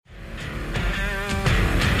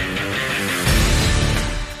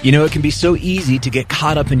You know, it can be so easy to get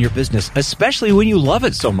caught up in your business, especially when you love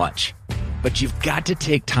it so much. But you've got to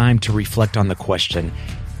take time to reflect on the question,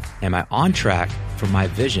 am I on track for my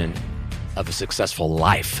vision of a successful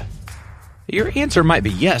life? Your answer might be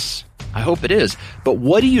yes. I hope it is. But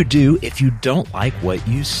what do you do if you don't like what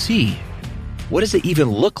you see? What does it even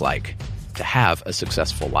look like to have a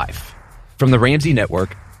successful life? From the Ramsey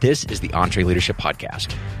Network, this is the EntreLeadership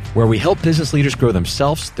Podcast, where we help business leaders grow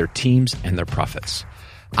themselves, their teams, and their profits.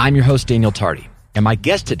 I'm your host, Daniel Tardy, and my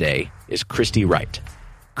guest today is Christy Wright.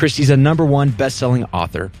 Christy's a #1 best-selling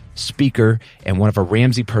author, speaker, and one of our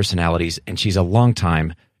Ramsey personalities, and she's a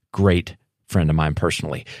longtime great friend of mine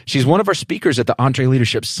personally. She's one of our speakers at the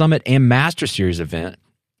EntreLeadership Summit and Master Series event,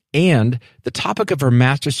 and the topic of her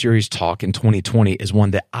Master Series talk in 2020 is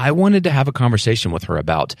one that I wanted to have a conversation with her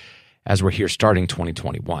about as we're here starting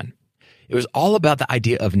 2021. It was all about the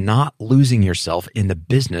idea of not losing yourself in the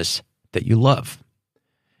business that you love.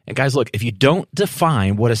 And guys, look, if you don't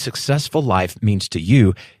define what a successful life means to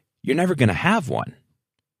you, you're never going to have one.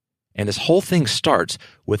 And this whole thing starts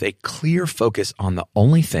with a clear focus on the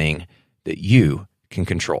only thing that you can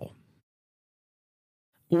control.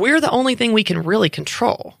 We're the only thing we can really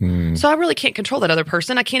control. So I really can't control that other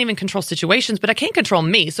person. I can't even control situations, but I can control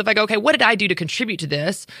me. So if I go, okay, what did I do to contribute to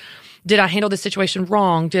this? Did I handle this situation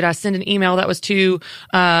wrong? Did I send an email that was too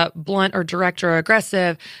blunt or direct or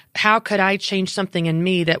aggressive? How could I change something in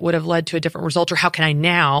me that would have led to a different result? Or how can I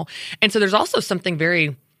now? And so there's also something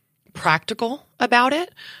very practical about it,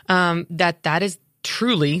 that is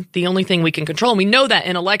truly the only thing we can control. And we know that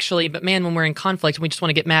intellectually, but man, when we're in conflict, we just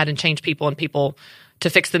want to get mad and change people and people to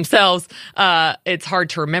fix themselves. It's hard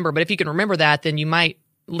to remember. But if you can remember that, then you might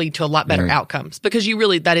lead to a lot better outcomes, because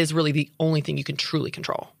that is really the only thing you can truly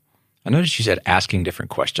control. I noticed you said asking different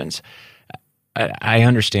questions. I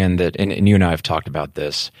understand that, and you and I have talked about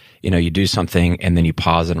this. You know, you do something and then you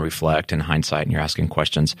pause and reflect in hindsight and you're asking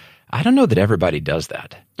questions. I don't know that everybody does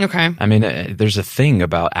that. Okay. I mean, there's a thing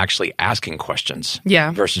about actually asking questions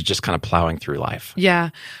versus just kind of plowing through life. Yeah.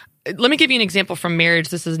 Let me give you an example from marriage.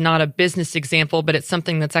 This is not a business example, but it's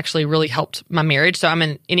something that's actually really helped my marriage. So I'm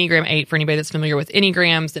an Enneagram 8 for anybody that's familiar with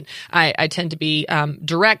Enneagrams. And I tend to be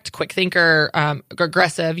direct, quick thinker,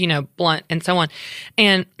 aggressive, blunt, and so on.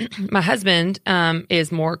 And my husband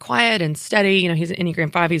is more quiet and steady. He's an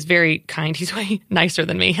Enneagram 5. He's very kind. He's way nicer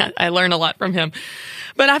than me. I learn a lot from him.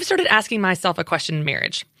 But I've started asking myself a question in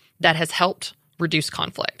marriage that has helped reduce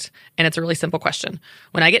conflict. And it's a really simple question.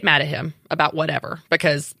 When I get mad at him about whatever,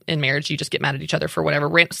 because in marriage, you just get mad at each other for whatever,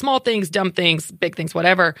 small things, dumb things, big things,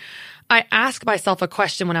 whatever. I ask myself a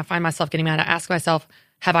question when I find myself getting mad. I ask myself,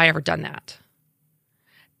 have I ever done that?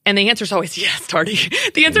 And the answer is always yes, Tardy.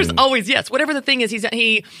 The answer is always yes. Whatever the thing is,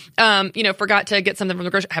 he forgot to get something from the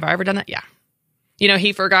grocery. Have I ever done that? Yeah.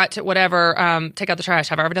 He forgot to take out the trash.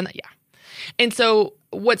 Have I ever done that? Yeah. And so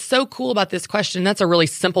what's so cool about this question, that's a really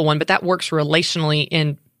simple one, but that works relationally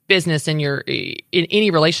in business in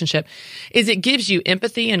any relationship, is it gives you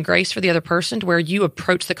empathy and grace for the other person, to where you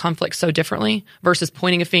approach the conflict so differently versus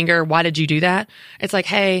pointing a finger. Why did you do that? It's like,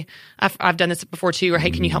 hey, I've done this before too, or hey,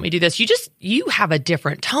 can you help me do this? You have a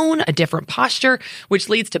different tone, a different posture, which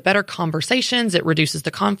leads to better conversations. It reduces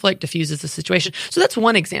the conflict, diffuses the situation. So that's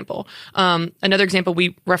one example. Another example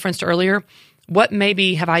we referenced earlier, what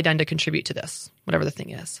maybe have I done to contribute to this, whatever the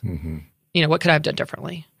thing is? What could I have done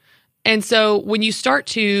differently? And so when you start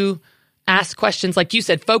to ask questions, like you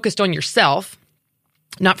said, focused on yourself,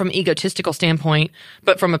 not from an egotistical standpoint,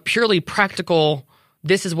 but from a purely practical,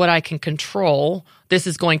 this is what I can control, this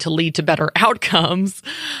is going to lead to better outcomes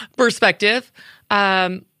perspective,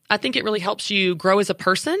 I think it really helps you grow as a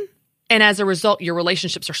person. And as a result, your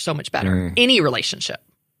relationships are so much better. Any relationship.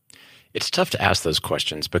 It's tough to ask those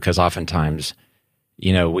questions because oftentimes,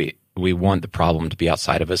 we want the problem to be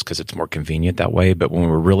outside of us because it's more convenient that way. But when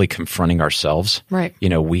we're really confronting ourselves, right,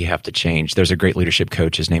 we have to change. There's a great leadership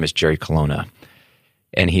coach. His name is Jerry Colonna.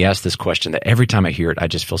 And he asked this question that every time I hear it, I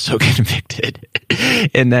just feel so convicted.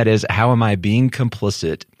 And that is, how am I being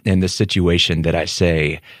complicit in the situation that I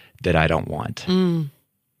say that I don't want? And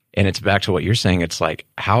it's back to what you're saying. It's like,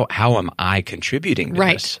 how am I contributing to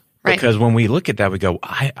this? Right. Because when we look at that, we go,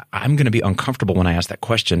 I'm going to be uncomfortable when I ask that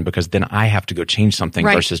question, because then I have to go change something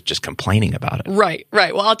versus just complaining about it. Right.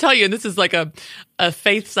 Well, I'll tell you, and this is like a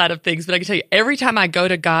faith side of things, but I can tell you, every time I go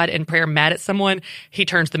to God in prayer mad at someone, he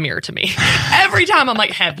turns the mirror to me. Every time I'm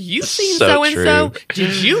like, have you seen so-and-so?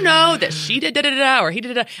 Did you know that she did da-da-da-da or he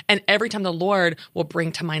did da-da? And every time the Lord will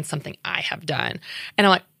bring to mind something I have done. And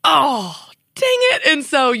I'm like, oh, dang it. And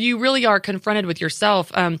so you really are confronted with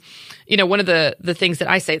yourself. One of the things that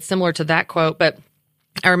I say, it's similar to that quote, but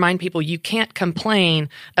I remind people you can't complain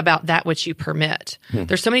about that which you permit.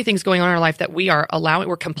 There's so many things going on in our life that we are allowing.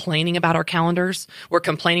 We're complaining about our calendars. We're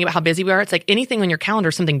complaining about how busy we are. It's like anything on your calendar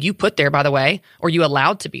is something you put there, by the way, or you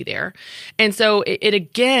allowed to be there. And so it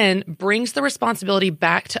again brings the responsibility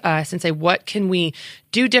back to us and say, what can we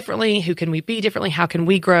do differently? Who can we be differently? How can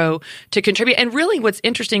we grow to contribute? And really what's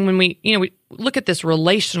interesting when we look at this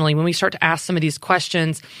relationally, when we start to ask some of these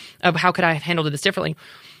questions of how could I have handled this differently?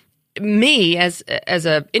 Me as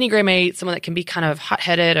a Enneagram 8, someone that can be kind of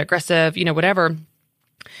hot-headed, aggressive, whatever,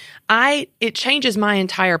 it changes my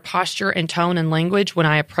entire posture and tone and language when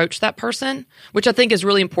I approach that person, which I think is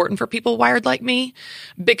really important for people wired like me,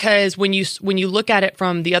 because when you look at it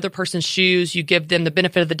from the other person's shoes, you give them the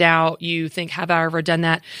benefit of the doubt, you think, have I ever done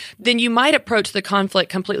that? Then you might approach the conflict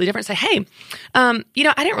completely different. Say, hey, I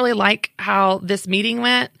didn't really like how this meeting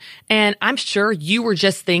went, and I'm sure you were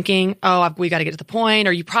just thinking, oh, we got to get to the point,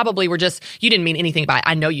 or you probably were you didn't mean anything by it.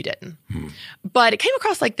 I know you didn't. But it came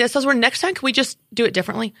across like this. I was wondering, next time, can we just do it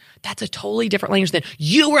differently? That's a totally different language than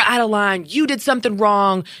you were out of line. You did something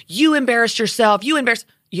wrong. You embarrassed yourself.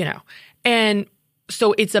 And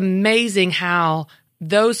so it's amazing how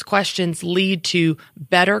those questions lead to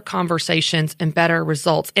better conversations and better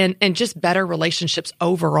results and just better relationships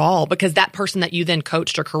overall, because that person that you then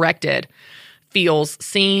coached or corrected feels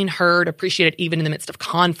seen, heard, appreciated, even in the midst of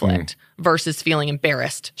conflict versus feeling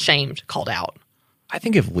embarrassed, shamed, called out. I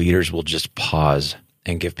think if leaders will just pause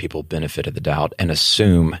and give people benefit of the doubt and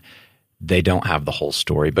assume they don't have the whole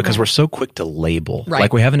story, because we're so quick to label,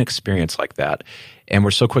 like we have an experience like that, and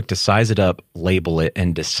we're so quick to size it up, label it,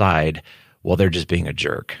 and decide, well, they're just being a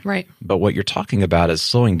jerk. Right. But what you're talking about is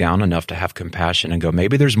slowing down enough to have compassion and go,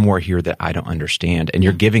 maybe there's more here that I don't understand. And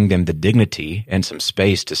you're giving them the dignity and some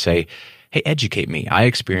space to say, hey, educate me. I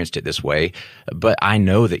experienced it this way, but I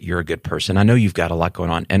know that you're a good person. I know you've got a lot going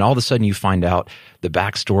on. And all of a sudden you find out the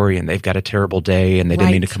backstory and they've got a terrible day and they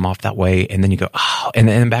didn't mean to come off that way. And then you go, oh, and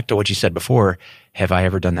then back to what you said before, have I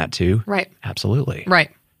ever done that too? Right. Absolutely.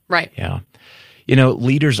 Right. Yeah.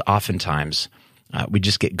 Leaders oftentimes, we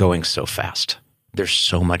just get going so fast. There's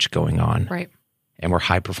so much going on. Right. And we're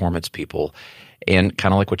high performance people. And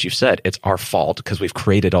kind of like what you said, it's our fault because we've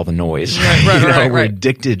created all the noise. Right. We're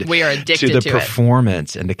addicted. We are addicted to the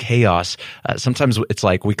performance and the chaos. Sometimes it's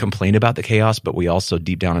like we complain about the chaos, but we also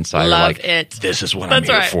deep down inside love are like, it. This is what I'm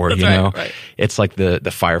here for. Right. It's like the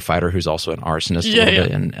firefighter who's also an arsonist a little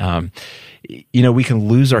bit. And we can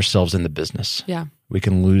lose ourselves in the business. Yeah. We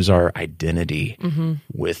can lose our identity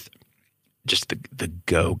with just the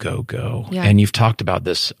go. Yeah. And you've talked about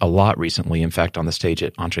this a lot recently. In fact, on the stage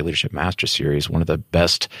at EntreLeadership Master Series, one of the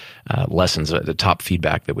best lessons, the top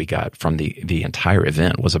feedback that we got from the entire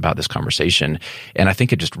event was about this conversation. And I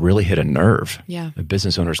think it just really hit a nerve. Yeah. The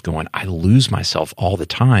business owners going, I lose myself all the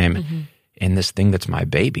time in this thing that's my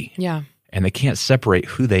baby. Yeah. And they can't separate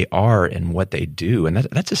who they are and what they do. And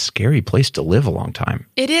that's a scary place to live a long time.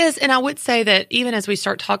 It is. And I would say that even as we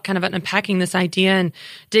start kind of unpacking this idea and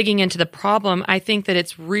digging into the problem, I think that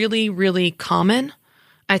it's really, really common.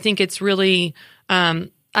 I think it's really, I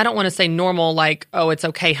don't want to say normal, like, oh, it's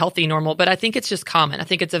okay, healthy, normal, but I think it's just common. I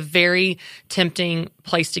think it's a very tempting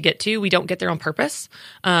place to get to. We don't get there on purpose.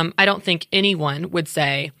 I don't think anyone would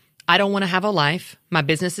say, I don't want to have a life. My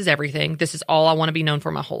business is everything. This is all I want to be known for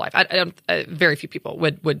my whole life. Very few people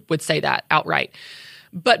would say that outright.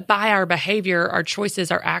 But by our behavior, our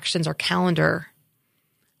choices, our actions, our calendar,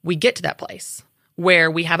 we get to that place where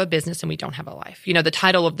we have a business and we don't have a life. The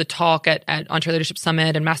title of the talk at EntreLeadership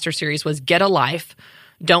Summit and Master Series was Get a Life,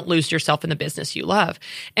 Don't Lose Yourself in the Business You Love.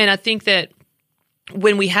 And I think that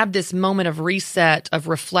when we have this moment of reset, of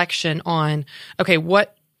reflection on, okay,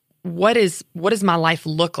 what does my life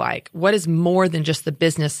look like? What is more than just the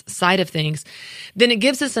business side of things? Then it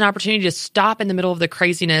gives us an opportunity to stop in the middle of the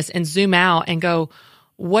craziness and zoom out and go,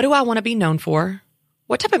 what do I want to be known for?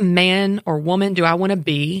 What type of man or woman do I want to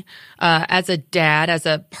be as a dad, as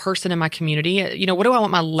a person in my community? What do I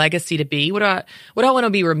want my legacy to be? What do I want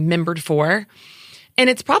to be remembered for? And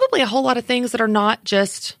it's probably a whole lot of things that are not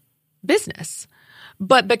just business.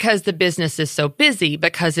 But because the business is so busy,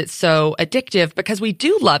 because it's so addictive, because we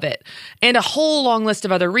do love it, and a whole long list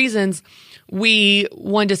of other reasons, we,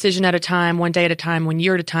 one decision at a time, one day at a time, 1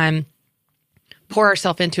 year at a time, pour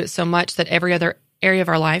ourselves into it so much that every other area of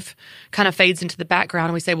our life kind of fades into the background.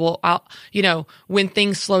 And we say, well, when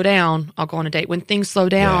things slow down, I'll go on a date. When things slow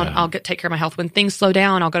down, I'll take care of my health. When things slow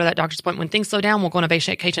down, I'll go to that doctor's appointment. When things slow down, we'll go on a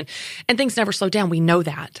vacation. And things never slow down. We know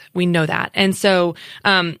that. And so,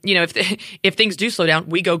 if things do slow down,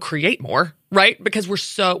 we go create more, right? Because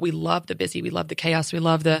we love the busy, we love the chaos, we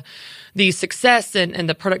love the success and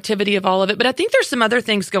the productivity of all of it. But I think there's some other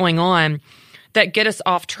things going on that get us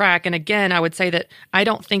off track. And again, I would say that I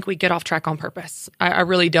don't think we get off track on purpose. I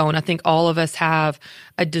really don't. I think all of us have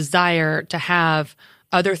a desire to have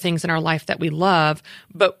other things in our life that we love,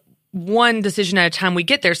 but one decision at a time we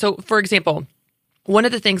get there. So for example, one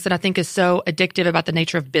of the things that I think is so addictive about the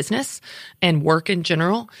nature of business and work in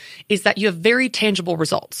general is that you have very tangible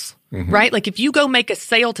results, right? Like if you go make a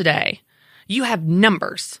sale today, you have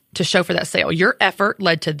numbers to show for that sale. Your effort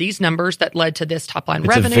led to these numbers that led to this top line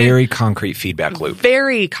revenue. It's a very concrete feedback loop.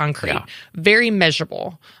 Very concrete, very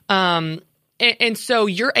measurable. And so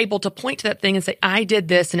you're able to point to that thing and say, I did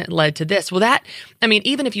this and it led to this. Well,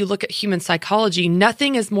 even if you look at human psychology,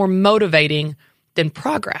 nothing is more motivating than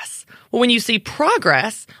progress. Well, when you see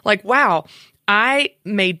progress, like, wow, I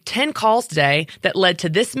made 10 calls today that led to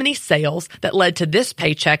this many sales, that led to this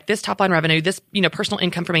paycheck, this top line revenue, this, personal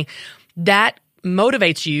income for me, that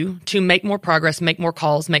motivates you to make more progress, make more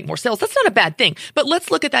calls, make more sales. That's not a bad thing. But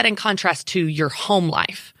let's look at that in contrast to your home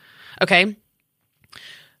life. Okay.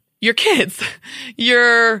 Your kids,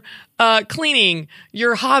 your cleaning,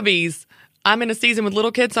 your hobbies. I'm in a season with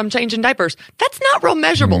little kids, so I'm changing diapers. That's not real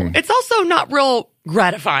measurable. It's also not real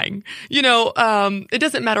gratifying. It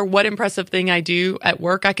doesn't matter what impressive thing I do at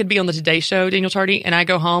work. I could be on the Today Show, Daniel Tardy, and I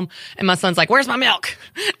go home and my son's like, where's my milk?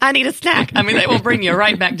 I need a snack. They will bring you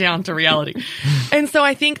right back down to reality. And so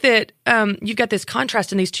I think that you've got this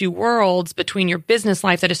contrast in these two worlds between your business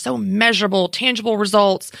life that is so measurable, tangible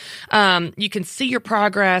results. You can see your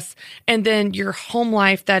progress, and then your home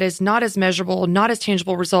life that is not as measurable, not as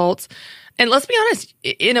tangible results. And let's be honest,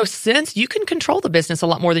 in a sense, you can control the business a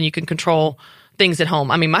lot more than you can control things at home.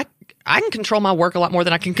 I can control my work a lot more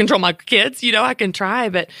than I can control my kids. I can try,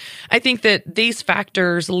 but I think that these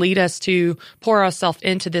factors lead us to pour ourselves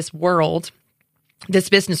into this world, this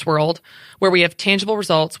business world, where we have tangible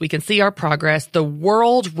results. We can see our progress. The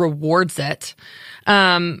world rewards it.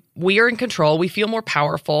 We are in control. We feel more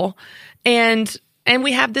powerful. And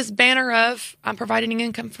we have this banner of, I'm providing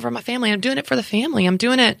income for my family. I'm doing it for the family. I'm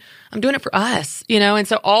doing it for us, And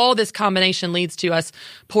so all this combination leads to us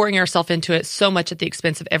pouring ourselves into it so much at the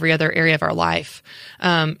expense of every other area of our life.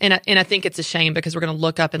 And I think it's a shame because we're going to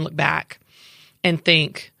look up and look back and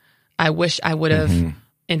think, I wish I would have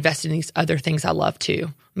invested in these other things I love too.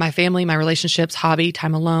 My family, my relationships, hobby,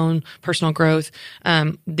 time alone, personal growth,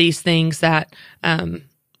 these things that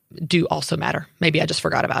do also matter. Maybe I just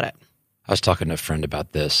forgot about it. I was talking to a friend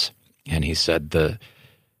about this, and he said the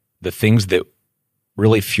things that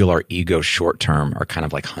really fuel our ego short term are kind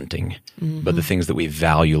of like hunting, but the things that we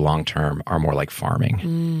value long term are more like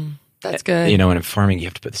farming. That's good. And in farming, you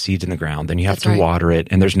have to put the seeds in the ground, then you have to water it,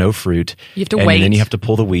 and there's no fruit. You have to wait. And then you have to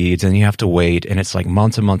pull the weeds, and you have to wait, and it's like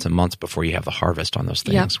months and months and months before you have the harvest on those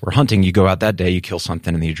things. Yep. Where hunting, you go out that day, you kill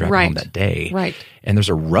something, and then you drive home that day. Right. And there's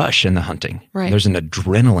a rush in the hunting. Right. There's an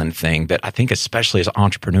adrenaline thing that I think, especially as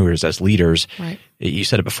entrepreneurs, as leaders, you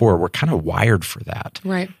said it before, we're kind of wired for that.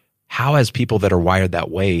 Right. How, as people that are wired that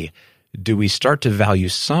way, do we start to value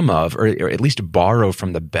some of, or at least borrow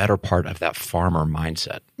from the better part of that farmer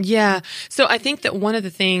mindset? Yeah. So I think that one of the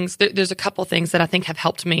things, there's a couple things that I think have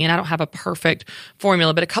helped me, and I don't have a perfect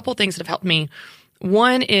formula, but a couple things that have helped me.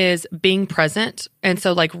 One is being present. And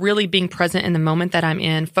so like really being present in the moment that I'm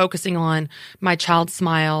in, focusing on my child's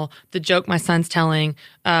smile, the joke my son's telling,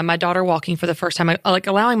 my daughter walking for the first time, like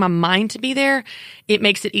allowing my mind to be there. It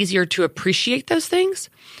makes it easier to appreciate those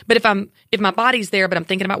things. But if my body's there, but I'm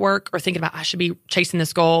thinking about work or thinking about I should be chasing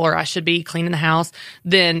this goal or I should be cleaning the house,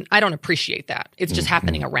 then I don't appreciate that. It's just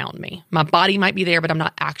happening around me. My body might be there, but I'm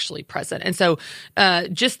not actually present. And so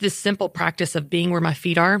just this simple practice of being where my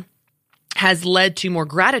feet are has led to more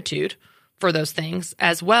gratitude for those things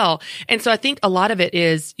as well. And so I think a lot of it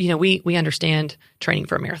is, we understand training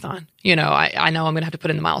for a marathon. I know I'm going to have to put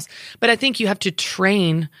in the miles, but I think you have to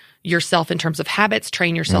train yourself in terms of habits,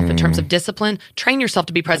 train yourself in terms of discipline, train yourself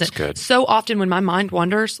to be present. That's good. So often when my mind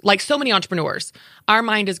wanders, like so many entrepreneurs, our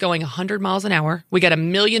mind is going 100 miles an hour. We got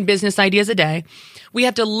 1 million business ideas a day. We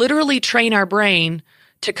have to literally train our brain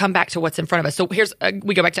to come back to what's in front of us. So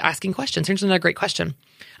we go back to asking questions. Here's another great question.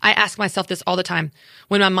 I ask myself this all the time.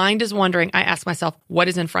 When my mind is wandering, I ask myself, what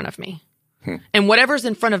is in front of me? And whatever's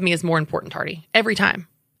in front of me is more important, Hardy. Every time.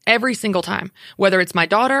 Every single time. Whether it's my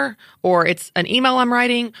daughter, or it's an email I'm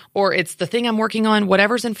writing, or it's the thing I'm working on,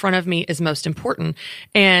 whatever's in front of me is most important.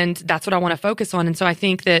 And that's what I want to focus on. And so I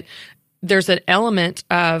think that there's an element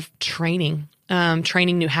of training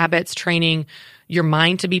new habits, training your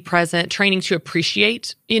mind to be present, training to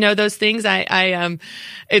appreciate, those things.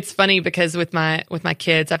 It's funny because with my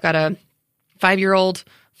kids, I've got a 5-year-old,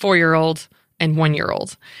 4-year-old, and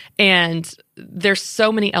 1-year-old. And there's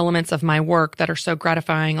so many elements of my work that are so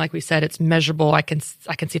gratifying. Like we said, it's measurable. I can see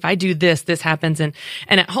if I do this happens. And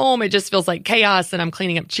at home, it just feels like chaos, and I'm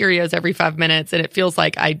cleaning up Cheerios every 5 minutes. And it feels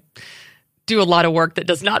like I do a lot of work that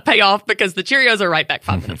does not pay off because the Cheerios are right back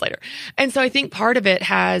 5 minutes later. And so I think part of it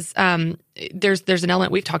has, there's an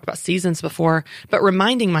element, we've talked about seasons before, but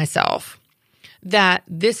reminding myself that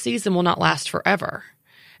this season will not last forever.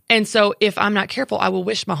 And so if I'm not careful, I will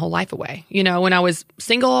wish my whole life away. You know, when I was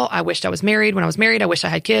single, I wished I was married. When I was married, I wish I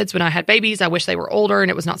had kids. When I had babies, I wish they were older and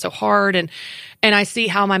it was not so hard. And I see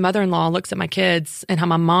how my mother-in-law looks at my kids and how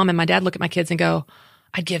my mom and my dad look at my kids and go,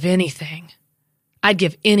 I'd give anything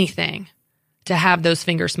to have those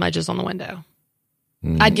finger smudges on the window.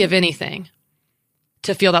 I'd give anything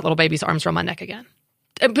to feel that little baby's arms around my neck again.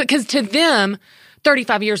 Because to them,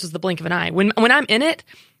 35 years is the blink of an eye. When I'm in it,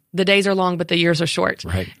 the days are long, but the years are short.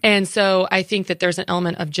 Right. And so I think that there's an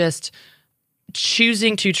element of just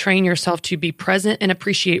choosing to train yourself to be present and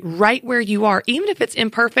appreciate right where you are, even if it's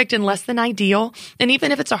imperfect and less than ideal, and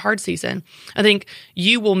even if it's a hard season. I think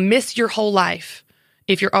you will miss your whole life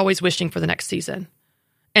if you're always wishing for the next season.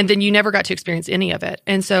 And then you never got to experience any of it.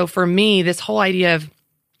 And so for me, this whole idea of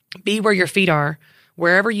be where your feet are,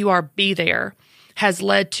 wherever you are, be there, has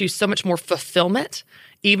led to so much more fulfillment,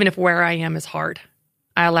 even if where I am is hard.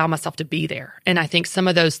 I allow myself to be there. And I think some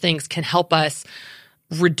of those things can help us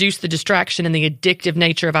reduce the distraction and the addictive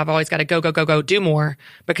nature of I've always got to go, do more,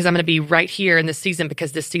 because I'm going to be right here in this season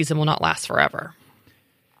because this season will not last forever.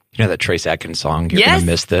 You know that Trace Adkins song, You're Gonna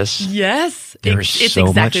Miss This? Yes. There's it's so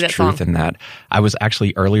exactly much truth in that. I was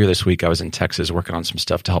actually, earlier this week, I was in Texas working on some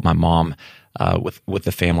stuff to help my mom with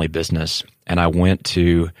the family business. And I went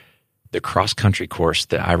to the cross-country course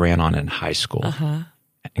that I ran on in high school.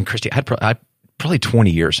 And Christy, I'd probably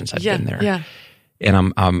 20 years since I'd been there. Yeah.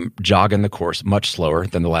 And I'm jogging the course much slower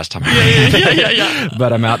than the last time I ran.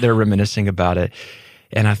 But I'm out there reminiscing about it.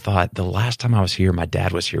 And I thought, the last time I was here, my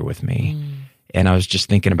dad was here with me. And I was just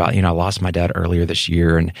thinking about, I lost my dad earlier this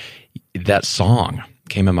year, and that song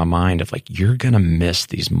came in my mind of like, you're going to miss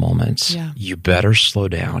these moments. Yeah. You better slow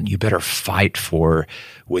down. You better fight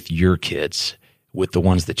with your kids, with the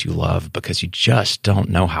ones that you love, because you just don't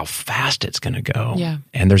know how fast it's going to go. Yeah.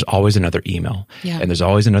 And there's always another email, and there's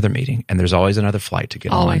always another meeting, and there's always another flight to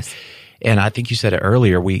get on. And I think you said it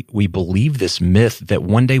earlier, we believe this myth that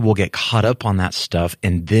one day we'll get caught up on that stuff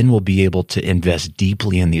and then we'll be able to invest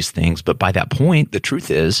deeply in these things. But by that point, the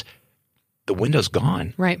truth is the window's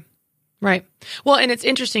gone. Right. Well, and it's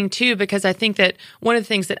interesting too, because I think that one of the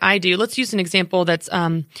things that I do, let's use an example that's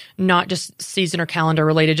not just season or calendar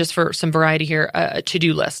related, just for some variety here, a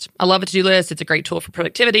to-do list. I love a to-do list. It's a great tool for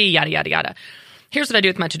productivity, yada, yada, yada. Here's what I do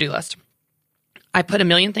with my to-do list. I put a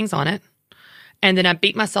million things on it. And then I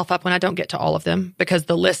beat myself up when I don't get to all of them because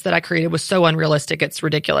the list that I created was so unrealistic, it's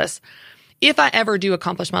ridiculous. If I ever do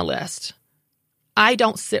accomplish my list, I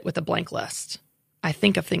don't sit with a blank list. I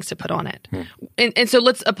think of things to put on it. And so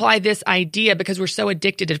let's apply this idea, because we're so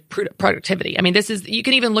addicted to productivity. I mean, you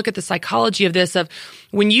can even look at the psychology of this, of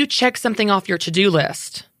when you check something off your to-do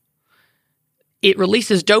list, it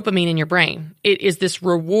releases dopamine in your brain. It is this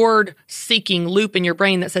reward-seeking loop in your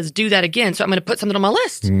brain that says, do that again. So I'm going to put something on my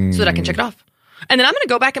list so that I can check it off. And then I'm going to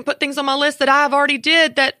go back and put things on my list that I've already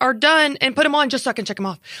did that are done and put them on just so I can check them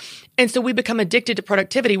off. And so we become addicted to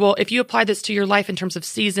productivity. Well, if you apply this to your life in terms of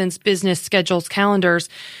seasons, business, schedules, calendars,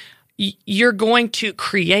 you're going to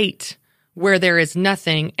create where there is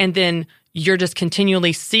nothing. And then you're just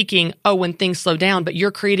continually seeking, when things slow down, but you're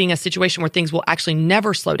creating a situation where things will actually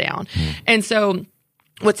never slow down. And so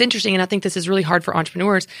what's interesting, and I think this is really hard for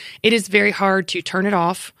entrepreneurs, it is very hard to turn it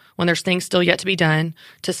off when there's things still yet to be done,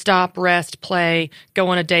 to stop, rest, play, go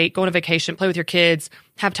on a date, go on a vacation, play with your kids,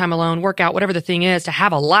 have time alone, work out, whatever the thing is, to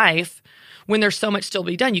have a life when there's so much still to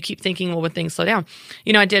be done. You keep thinking, well, when things slow down.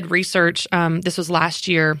 I did research, this was last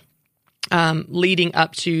year, leading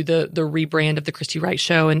up to the rebrand of the Christy Wright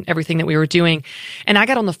show and everything that we were doing. And I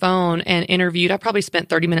got on the phone and interviewed, I probably spent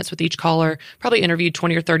 30 minutes with each caller, probably interviewed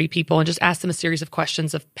 20 or 30 people and just asked them a series of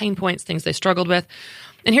questions of pain points, things they struggled with.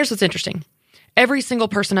 And here's what's interesting. Every single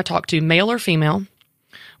person I talked to, male or female,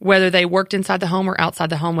 whether they worked inside the home or outside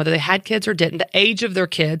the home, whether they had kids or didn't, the age of their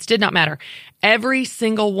kids did not matter. Every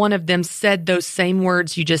single one of them said those same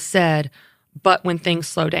words you just said, but when things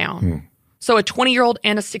slow down. So a 20-year-old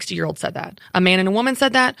and a 60-year-old said that. A man and a woman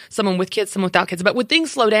said that. Someone with kids, someone without kids. But when things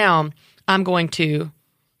slow down, I'm going to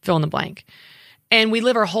fill in the blank. And we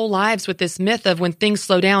live our whole lives with this myth of when things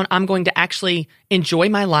slow down, I'm going to actually enjoy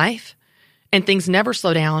my life. And things never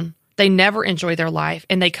slow down. They never enjoy their life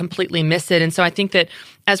and they completely miss it. And so I think that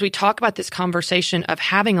as we talk about this conversation of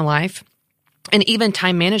having a life, And even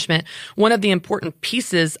time management, one of the important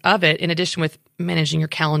pieces of it, in addition with managing your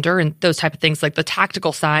calendar and those type of things, like the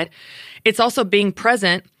tactical side, it's also being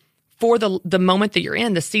present for the moment that you're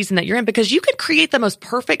in, the season that you're in, because you could create the most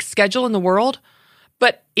perfect schedule in the world,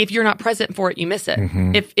 but if you're not present for it, you miss it.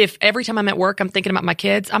 Mm-hmm. If every time I'm at work, I'm thinking about my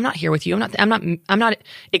kids, I'm not here with you. I'm not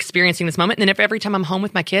experiencing this moment. And then if every time I'm home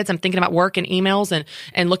with my kids, I'm thinking about work and emails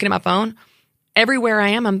and looking at my phone, everywhere I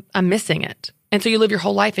am, I'm missing it. And so you live your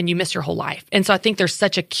whole life and you miss your whole life. And so I think there's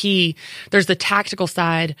such a key, there's the tactical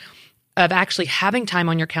side of actually having time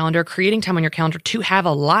on your calendar, creating time on your calendar to have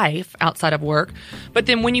a life outside of work. But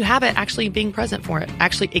then when you have it, actually being present for it,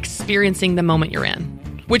 actually experiencing the moment you're in,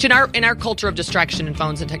 which in our culture of distraction and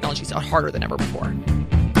phones and technology is harder than ever before.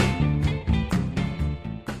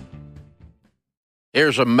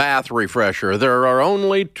 Here's a math refresher. There are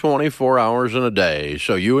only 24 hours in a day,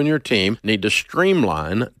 so you and your team need to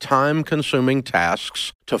streamline time-consuming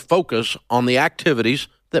tasks to focus on the activities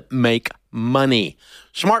that make money.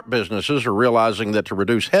 Smart businesses are realizing that to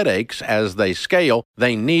reduce headaches as they scale,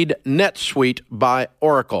 they need NetSuite by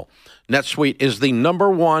Oracle. NetSuite is the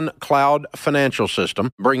 #1 cloud financial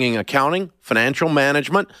system, bringing accounting, financial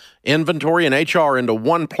management, inventory, and HR into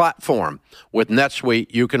one platform. With NetSuite,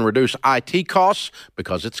 you can reduce IT costs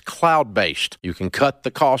because it's cloud-based. You can cut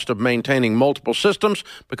the cost of maintaining multiple systems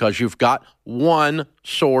because you've got one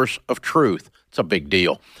source of truth. It's a big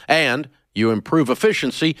deal. And you improve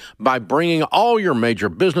efficiency by bringing all your major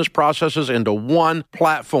business processes into one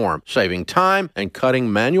platform, saving time and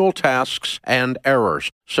cutting manual tasks and errors.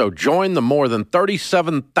 So join the more than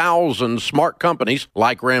 37,000 smart companies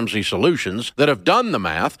like Ramsey Solutions that have done the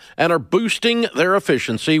math and are boosting their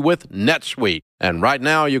efficiency with NetSuite. And right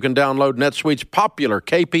now you can download NetSuite's popular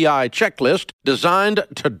KPI checklist designed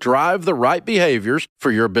to drive the right behaviors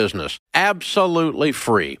for your business. Absolutely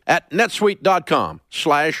free at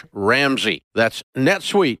netsuite.com/Ramsey. That's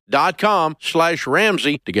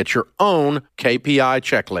netsuite.com/Ramsey to get your own KPI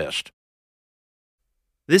checklist.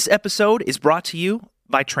 This episode is brought to you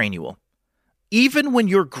by Trainual. Even when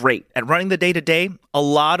you're great at running the day-to-day, a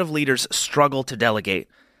lot of leaders struggle to delegate.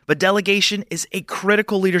 But delegation is a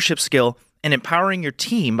critical leadership skill, and empowering your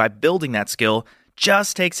team by building that skill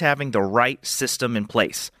just takes having the right system in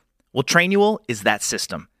place. Well, Trainual is that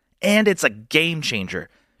system, and it's a game changer.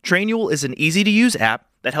 Trainual is an easy-to-use app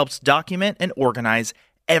that helps document and organize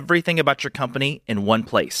everything about your company in one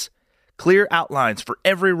place. Clear outlines for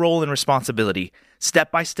every role and responsibility,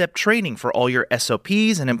 step-by-step training for all your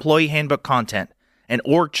SOPs and employee handbook content, an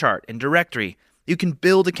org chart and directory. You can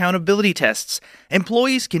build accountability tests.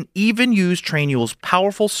 Employees can even use Trainual's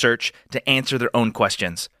powerful search to answer their own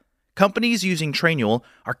questions. Companies using Trainual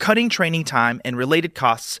are cutting training time and related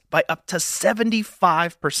costs by up to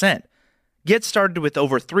 75%. Get started with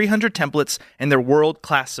over 300 templates and their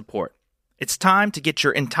world-class support. It's time to get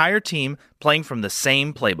your entire team playing from the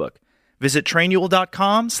same playbook. Visit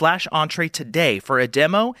Trainual.com/Entree today for a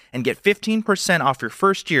demo and get 15% off your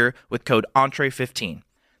first year with code Entree15.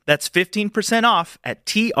 That's 15% off at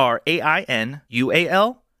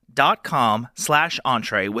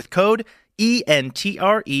TRAINUAL.com/Entree with code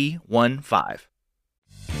ENTRE15.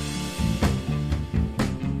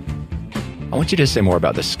 I want you to say more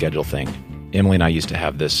about the schedule thing. Emily and I used to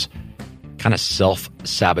have this kind of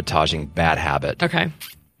self-sabotaging bad habit. Okay.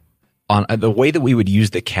 On the way that we would use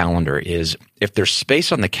the calendar is if there's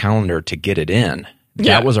space on the calendar to get it in,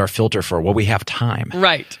 that was our filter for, well, we have time.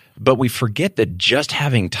 Right. But we forget that just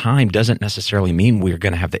having time doesn't necessarily mean we're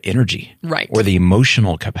going to have the energy, right, or the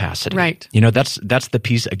emotional capacity. Right. You know, that's the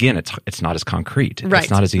piece. Again, it's not as concrete. Right.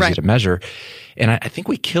 It's not as easy to measure. And I think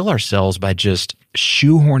we kill ourselves by just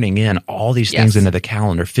shoehorning in all these things into the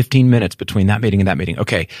calendar. 15 minutes between that meeting and that meeting.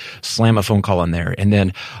 Okay, slam a phone call in there, and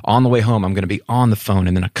then on the way home, I'm going to be on the phone,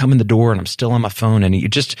 and then I come in the door and I'm still on my phone, and you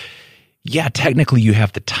just, technically you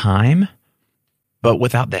have the time, but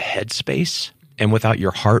without the headspace. And without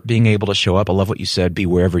your heart being able to show up, I love what you said, be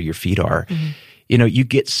wherever your feet are. Mm-hmm. You know, you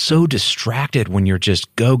get so distracted when you're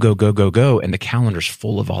just go, go, go, go, go, and the calendar's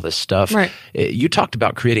full of all this stuff. Right. You talked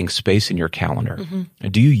about creating space in your calendar. Mm-hmm.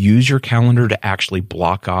 Do you use your calendar to actually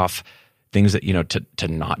block off things that, to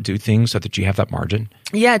not do things so that you have that margin?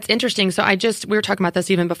 Yeah, it's interesting. So we were talking about this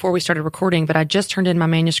even before we started recording, but I just turned in my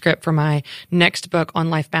manuscript for my next book on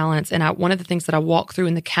life balance. And one of the things that I walk through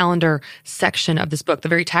in the calendar section of this book, the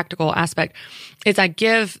very tactical aspect, is I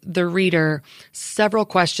give the reader several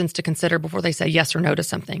questions to consider before they say yes or no to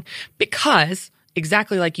something. Because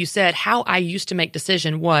exactly like you said, how I used to make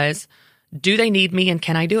decision was, do they need me and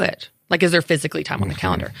can I do it? Like, is there physically time on the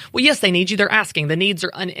calendar? Well, yes, they need you. They're asking. The needs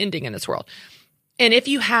are unending in this world. And if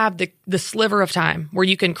you have the sliver of time where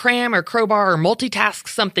you can cram or crowbar or multitask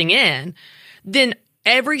something in, then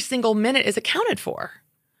every single minute is accounted for.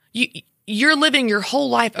 You're living your whole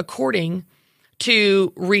life according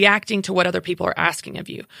to reacting to what other people are asking of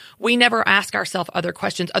you. We never ask ourselves other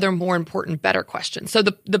questions, other more important, better questions. So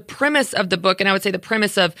the premise of the book, and I would say the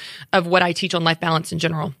premise of what I teach on life balance in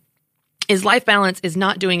general, is life balance is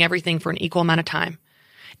not doing everything for an equal amount of time.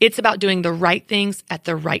 It's about doing the right things at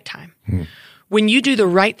the right time. When you do the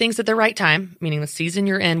right things at the right time, meaning the season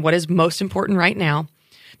you're in, what is most important right now,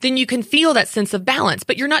 then you can feel that sense of balance,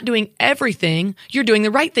 but you're not doing everything. You're doing the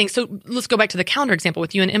right thing. So let's go back to the calendar example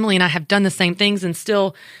with you and Emily, and I have done the same things and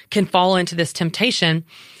still can fall into this temptation.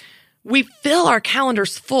 We fill our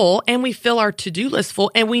calendars full and we fill our to-do list full,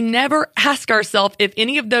 and we never ask ourselves if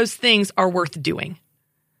any of those things are worth doing.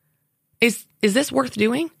 Is this worth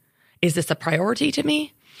doing? Is this a priority to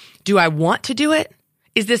me? Do I want to do it?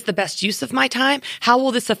 Is this the best use of my time? How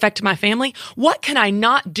will this affect my family? What can I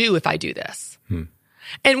not do if I do this?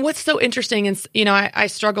 And what's so interesting is, I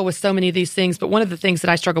struggle with so many of these things, but one of the things that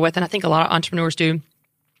I struggle with, and I think a lot of entrepreneurs do,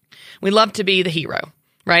 we love to be the hero,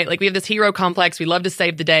 right? Like we have this hero complex. We love to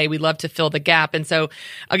save the day. We love to fill the gap. And so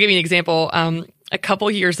I'll give you an example. A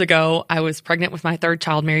couple years ago, I was pregnant with my third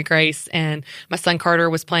child, Mary Grace, and my son Carter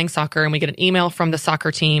was playing soccer, and we get an email from the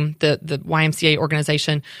soccer team, the YMCA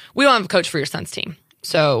organization. We don't have a coach for your son's team.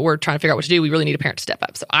 So we're trying to figure out what to do. We really need a parent to step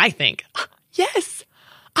up. So I think, yes,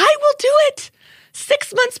 I will do it.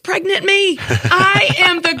 6 months pregnant me. I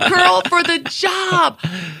am the girl for the job.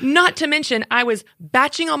 Not to mention, I was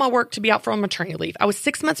batching all my work to be out for maternity leave. I was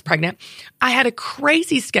 6 months pregnant. I had a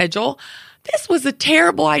crazy schedule. This was a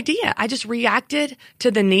terrible idea. I just reacted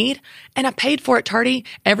to the need, and I paid for it, Tardy.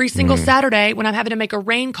 Every single Saturday when I'm having to make a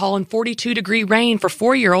rain call in 42-degree rain for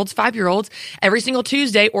 4-year-olds, 5-year-olds, every single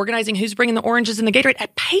Tuesday organizing who's bringing the oranges and the Gatorade, I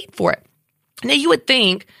paid for it. Now, you would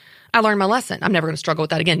think I learned my lesson. I'm never going to struggle with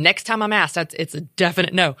that again. Next time I'm asked, it's a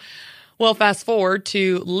definite no. Well, fast forward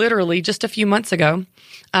to literally just a few months ago,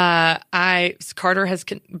 Carter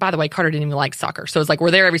by the way, Carter didn't even like soccer. So it's like,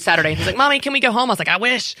 we're there every Saturday. And he's like, Mommy, can we go home? I was like, I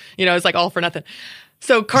wish, it's like all for nothing.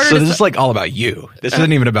 So Carter. So this is like all about you. This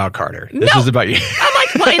isn't even about Carter. This is about you. I'm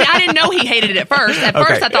like, well, and I didn't know he hated it at first. At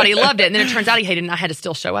first I thought he loved it. And then it turns out he hated it, and I had to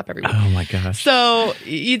still show up every week. Oh my gosh. So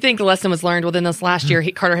you think the lesson was learned. Well, then this last year,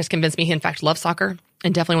 Carter has convinced me he in fact loves soccer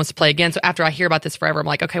and definitely wants to play again. So after I hear about this forever, I'm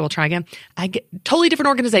like, okay, we'll try again. I get totally different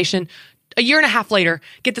organization. A year and a half later,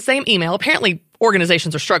 get the same email. Apparently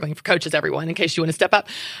organizations are struggling for coaches, everyone, in case you want to step up.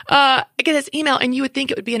 I get this email, and you would think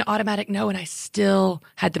it would be an automatic no, and I still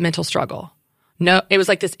had the mental struggle. No, it was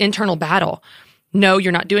like this internal battle. No,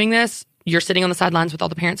 you're not doing this. You're sitting on the sidelines with all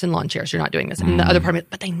the parents in lawn chairs. You're not doing this. And the other part,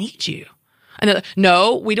 but they need you. And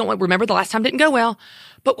no, we don't. Remember, the last time didn't go well.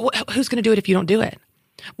 But who's going to do it if you don't do it?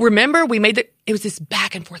 Remember, it was this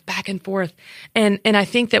back and forth. And I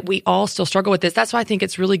think that we all still struggle with this. That's why I think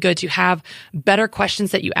it's really good to have better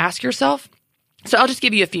questions that you ask yourself. So I'll just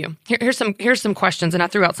give you a few. Here's some questions, and I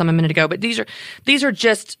threw out some a minute ago, but these are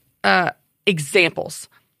just examples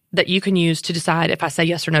that you can use to decide if I say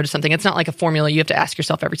yes or no to something. It's not like a formula. You have to ask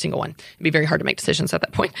yourself every single one. It'd be very hard to make decisions at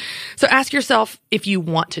that point. So ask yourself if you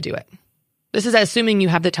want to do it. This is assuming you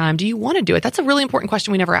have the time. Do you want to do it? That's a really important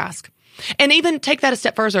question we never ask. And even take that a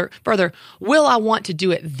step further. Will I want to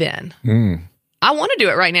do it then? I want to do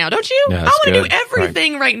it right now. Don't you? Yeah, I want to do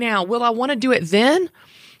everything right now. Will I want to do it then?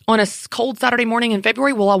 On a cold Saturday morning in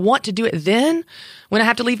February? Will I want to do it then? When I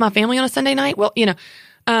have to leave my family on a Sunday night? Well,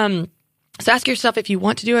 so ask yourself if you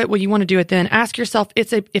want to do it. Will you want to do it then? Ask yourself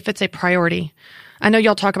if it's a priority. I know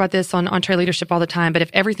y'all talk about this on Entree Leadership all the time, but if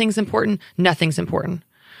everything's important, nothing's important.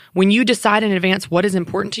 When you decide in advance what is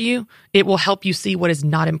important to you, it will help you see what is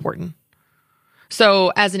not important.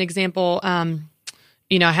 So as an example, I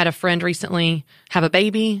had a friend recently have a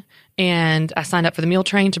baby, and I signed up for the meal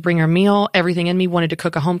train to bring her a meal. Everything in me wanted to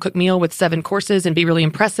cook a home-cooked meal with 7 courses and be really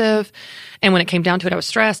impressive. And when it came down to it, I was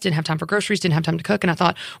stressed, didn't have time for groceries, didn't have time to cook. And I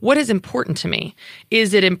thought, what is important to me?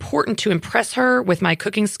 Is it important to impress her with my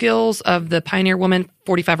cooking skills of the Pioneer Woman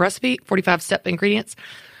 45-step ingredients?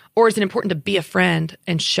 Or is it important to be a friend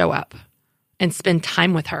and show up and spend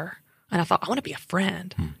time with her? And I thought, I want to be a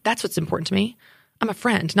friend. That's what's important to me. I'm a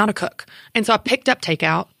friend, not a cook. And so I picked up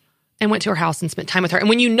takeout and went to her house and spent time with her. And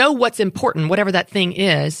when you know what's important, whatever that thing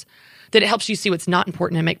is, that it helps you see what's not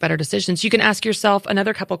important and make better decisions. You can ask yourself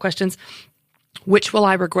another couple of questions. Which will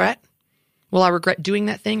I regret? Will I regret doing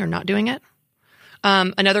that thing or not doing it?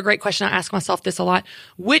 Another great question, I ask myself this a lot.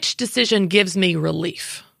 Which decision gives me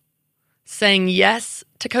relief? Saying yes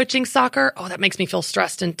to coaching soccer, that makes me feel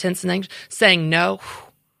stressed and tense and anxious. Saying no,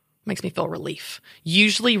 makes me feel relief.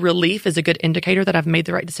 Usually relief is a good indicator that I've made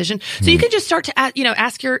the right decision. So you can just start to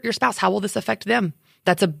ask your spouse, how will this affect them?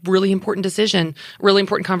 That's a really important decision, really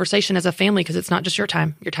important conversation as a family, because it's not just your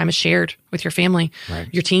time. Your time is shared with your family,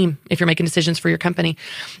 your team, if you're making decisions for your company.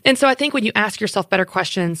 And so I think when you ask yourself better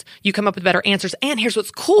questions, you come up with better answers. And here's what's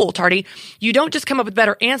cool, Tardy. You don't just come up with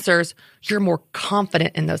better answers, you're more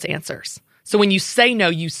confident in those answers. So when you say no,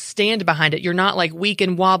 you stand behind it. You're not like weak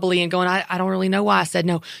and wobbly and going, I don't really know why I said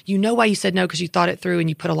no. You know why you said no because you thought it through and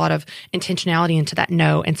you put a lot of intentionality into that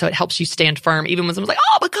no. And so it helps you stand firm. Even when someone's like,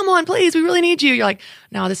 oh, but come on, please, we really need you. You're like,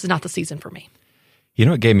 no, this is not the season for me. You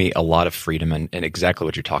know, it gave me a lot of freedom and exactly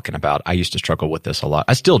what you're talking about. I used to struggle with this a lot.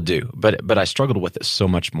 I still do, but I struggled with it so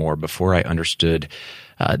much more before I understood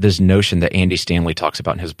this notion that Andy Stanley talks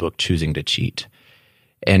about in his book, Choosing to Cheat.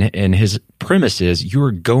 And his premise is you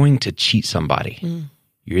are going to cheat somebody.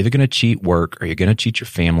 You're either going to cheat work, or you're going to cheat your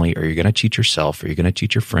family, or you're going to cheat yourself, or you're going to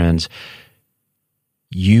cheat your friends.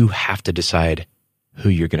 You have to decide who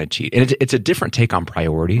you're going to cheat. And it's a different take on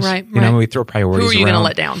priorities. Right. You know, when we throw priorities around. Who are you going to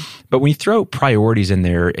let down? But when you throw priorities in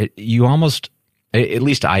there, you almost, at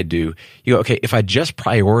least I do, you go, okay, if I just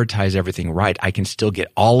prioritize everything right, I can still get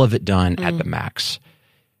all of it done at the max.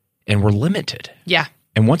 And we're limited. Yeah.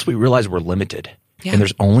 And once we realize we're limited, and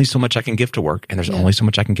there's only so much I can give to work, and there's only so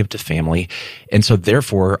much I can give to family. And so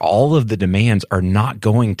therefore, all of the demands are not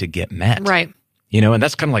going to get met. Right. You know, and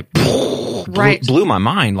that's kind of like, blew my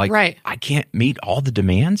mind. Like, I can't meet all the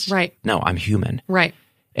demands. Right. No, I'm human. Right.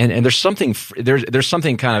 And there's something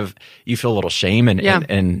kind of, you feel a little shame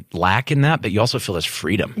and lack in that, but you also feel this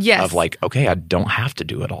freedom of like, okay, I don't have to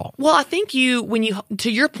do it all. Well, I think to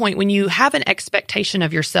your point, when you have an expectation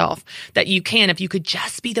of yourself that if you could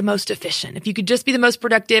just be the most efficient, if you could just be the most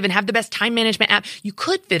productive and have the best time management app, you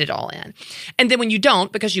could fit it all in. And then when you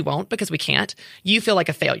don't, because you won't, because we can't, you feel like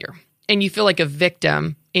a failure. And you feel like a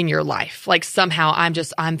victim in your life. Like somehow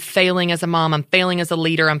I'm failing as a mom, I'm failing as a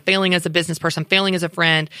leader, I'm failing as a business person, I'm failing as a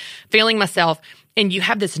friend, failing myself. And you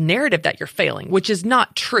have this narrative that you're failing, which is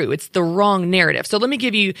not true. It's the wrong narrative. So let me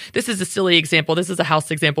give you, this is a silly example. This is a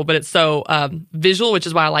house example, but it's so visual, which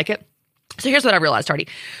is why I like it. So here's what I realized, Tardy.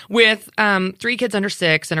 With 3 kids under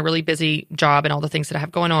 6 and a really busy job and all the things that I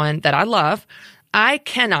have going on that I love, I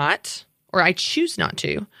cannot, or I choose not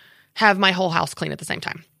to, have my whole house clean at the same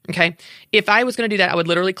time. Okay. If I was going to do that, I would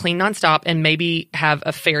literally clean nonstop and maybe have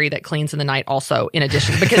a fairy that cleans in the night also in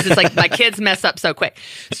addition, because it's like my kids mess up so quick.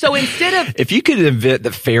 So instead of... If you could invent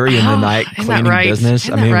the fairy in the night cleaning business,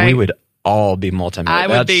 we would all be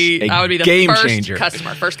multimillionaires. I would be the game first changer.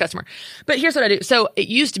 First customer. But here's what I do. So it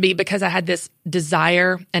used to be, because I had this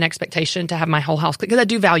desire and expectation to have my whole house clean, because I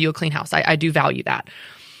do value a clean house. I do value that.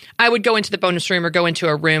 I would go into the bonus room or go into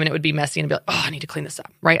a room and it would be messy and be like, oh, I need to clean this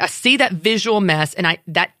up, right? I see that visual mess, and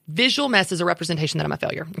that visual mess is a representation that I'm a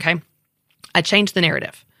failure, okay? I changed the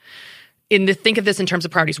narrative. Think of this in terms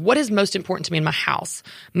of priorities. What is most important to me in my house?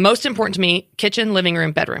 Most important to me, kitchen, living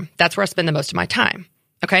room, bedroom. That's where I spend the most of my time,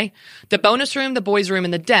 okay? The bonus room, the boys' room,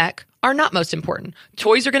 and the deck are not most important.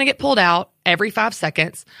 Toys are going to get pulled out every 5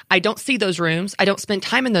 seconds. I don't see those rooms. I don't spend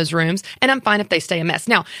time in those rooms, and I'm fine if they stay a mess.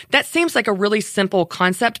 Now, that seems like a really simple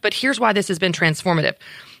concept, but here's why this has been transformative.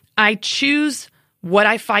 I choose what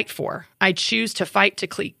I fight for. I choose to fight to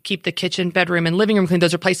keep the kitchen, bedroom, and living room clean.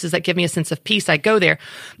 Those are places that give me a sense of peace. I go there.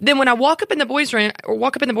 Then when I walk up in the boys' room or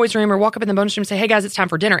walk up in the bonus room and say, hey guys, it's time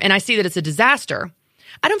for dinner, and I see that it's a disaster,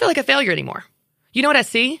 I don't feel like a failure anymore. You know what I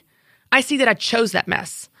see? I see that I chose that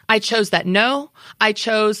mess. I chose that no. I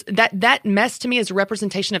chose that mess to me is a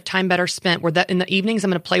representation of time better spent, where that in the evenings I'm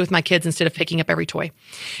going to play with my kids instead of picking up every toy.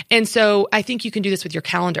 And so I think you can do this with your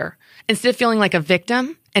calendar. Instead of feeling like a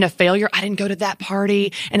victim and a failure, I didn't go to that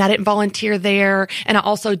party and I didn't volunteer there, and I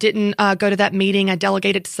also didn't go to that meeting. I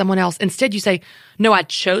delegated to someone else. Instead, you say, no, I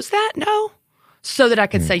chose that no, so that I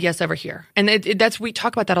could say yes over here. And we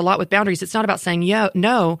talk about that a lot with boundaries. It's not about saying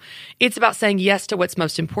no. It's about saying yes to what's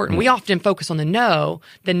most important. We often focus on the no,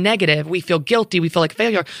 the negative. We feel guilty. We feel like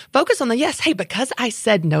failure. Focus on the yes. Hey, because I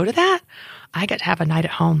said no to that, I got to have a night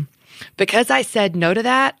at home. Because I said no to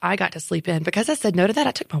that, I got to sleep in. Because I said no to that,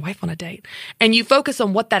 I took my wife on a date. And you focus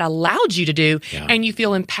on what that allowed you to do, and you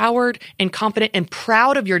feel empowered and confident and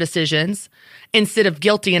proud of your decisions instead of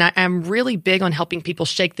guilty. And I'm really big on helping people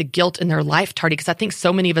shake the guilt in their life, Tardy, because I think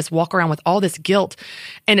so many of us walk around with all this guilt,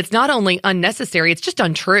 and it's not only unnecessary, it's just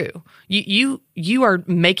untrue. You are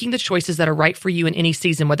making the choices that are right for you in any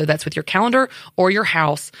season, whether that's with your calendar or your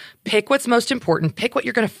house. Pick what's most important, pick what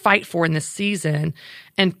you're going to fight for in this season,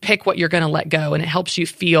 and pick what you're going to let go. And it helps you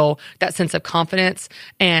feel that sense of confidence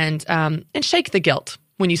and shake the guilt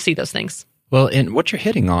when you see those things. Well, and what you're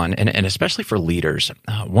hitting on, and especially for leaders,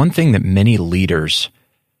 one thing that many leaders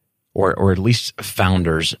or at least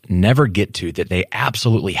founders never get to, that they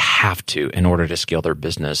absolutely have to in order to scale their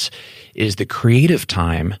business, is the creative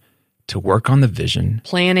time to work on the vision.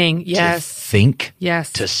 Planning, yes. To think,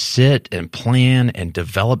 yes. To sit and plan and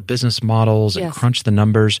develop business models and crunch the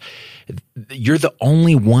numbers. You're the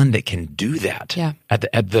only one that can do that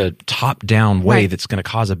at the top-down way that's going to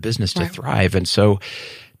cause a business to thrive. And so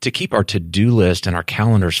to keep our to-do list and our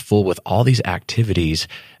calendars full with all these activities,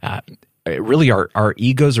 really our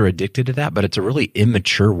egos are addicted to that, but it's a really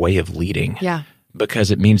immature way of leading. Yeah.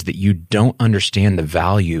 Because it means that you don't understand the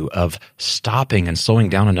value of stopping and slowing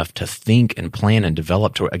down enough to think and plan and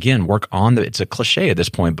develop, to, again, work on it's a cliche at this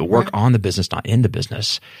point, but work on the business, not in the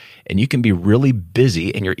business. And you can be really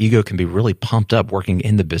busy and your ego can be really pumped up working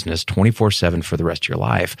in the business 24/7 for the rest of your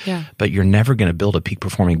life. Yeah. But you're never going to build a peak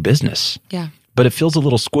performing business. Yeah. But it feels a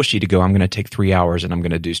little squishy to go, I'm going to take 3 hours and I'm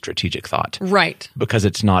going to do strategic thought. Right. Because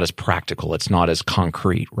it's not as practical. It's not as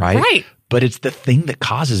concrete, right? Right. But it's the thing that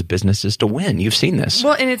causes businesses to win. You've seen this.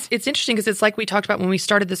 Well, and it's interesting because it's like we talked about when we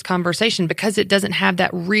started this conversation, because it doesn't have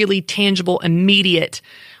that really tangible, immediate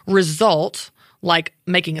result like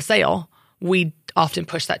making a sale. We often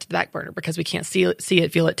push that to the back burner because we can't see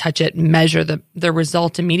it, feel it, touch it, measure the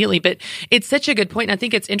result immediately. But it's such a good point. And I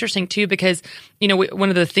think it's interesting too because, one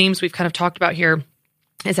of the themes we've kind of talked about here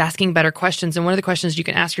is asking better questions. And one of the questions you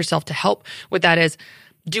can ask yourself to help with that is,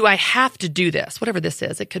 do I have to do this? Whatever this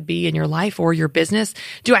is, it could be in your life or your business.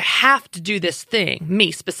 Do I have to do this thing,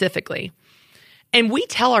 me specifically? And we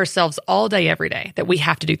tell ourselves all day, every day that we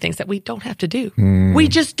have to do things that we don't have to do. We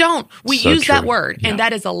just don't. We use that word, and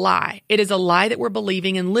that is a lie. It is a lie that we're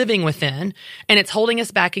believing and living within, and it's holding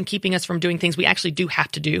us back and keeping us from doing things we actually do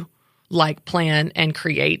have to do, like plan and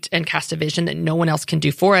create and cast a vision that no one else can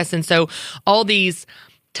do for us. And so all these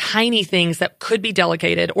tiny things that could be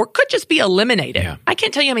delegated or could just be eliminated. Yeah. I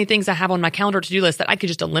can't tell you how many things I have on my calendar to-do list that I could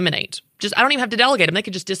just eliminate. I don't even have to delegate them. They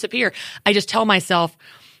could just disappear. I just tell myself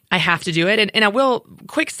I have to do it. And I will,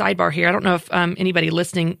 quick sidebar here. I don't know if anybody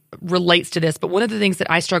listening relates to this, but one of the things that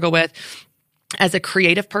I struggle with as a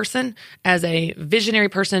creative person, as a visionary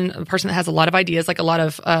person, a person that has a lot of ideas, like a lot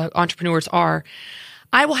of entrepreneurs are,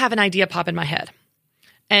 I will have an idea pop in my head.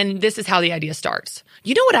 And this is how the idea starts.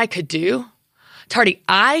 You know what I could do? Tardy,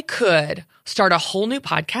 I could start a whole new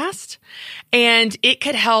podcast, and it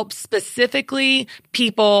could help specifically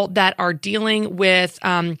people that are dealing with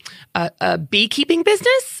a beekeeping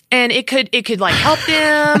business, and it could like help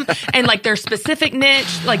them and like their specific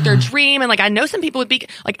niche, like their dream, and like I know some people with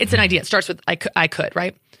it's an idea. It starts with I could,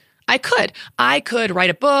 right? I could write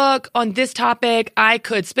a book on this topic. I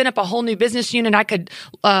could spin up a whole new business unit. I could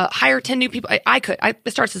hire 10 new people.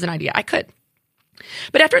 It starts as an idea. I could.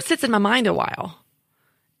 But after it sits in my mind a while,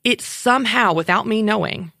 it somehow, without me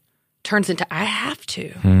knowing, turns into I have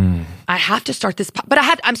to. I have to start this. But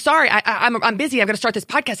I'm sorry. I'm busy. I've got to start this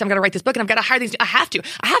podcast. I've got to write this book, and I've got to hire these. I have to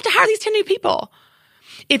hire these 10 new people.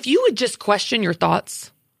 If you would just question your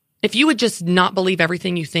thoughts, if you would just not believe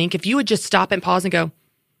everything you think, if you would just stop and pause and go,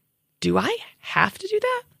 do I have to do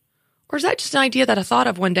that? Or is that just an idea that I thought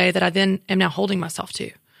of one day that I then am now holding myself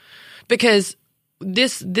to? Because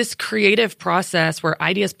this creative process where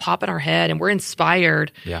ideas pop in our head and we're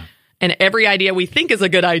inspired, and every idea we think is a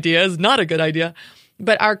good idea is not a good idea,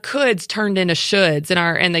 but our coulds turned into shoulds,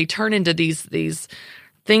 and they turn into these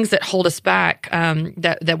things that hold us back,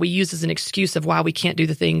 that we use as an excuse of why we can't do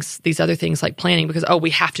these other things like planning, because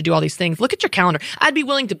we have to do all these things. Look at your calendar. I'd be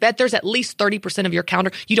willing to bet there's at least 30% of your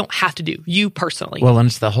calendar you don't have to do, you personally. Well, and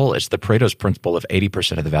it's the Pareto's principle of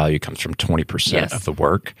 80% of the value comes from 20% of the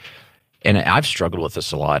work. And I've struggled with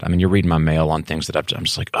this a lot. I mean, you're reading my mail on things that I'm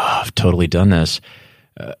just like, I've totally done this.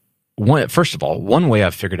 First of all, one way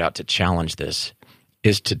I've figured out to challenge this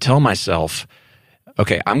is to tell myself,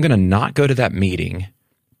 okay, I'm going to not go to that meeting,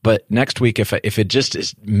 but next week, if it just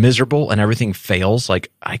is miserable and everything fails,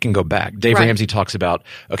 like I can go back. Dave Ramsey talks about,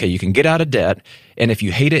 okay, you can get out of debt, and if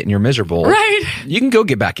you hate it and you're miserable, you can go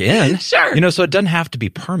get back in. Sure. So it doesn't have to be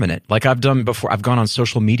permanent. Like I've done before, I've gone on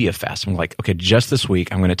social media fast. I'm like, okay, just this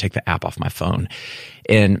week, I'm going to take the app off my phone.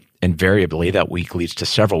 And invariably, that week leads to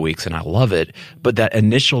several weeks, and I love it. But that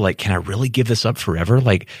initial, like, can I really give this up forever?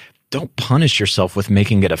 Like, don't punish yourself with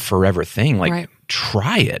making it a forever thing. Like,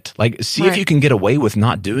 try it. Like, see if you can get away with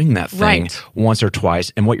not doing that thing once or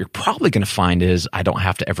twice. And what you're probably going to find is, I don't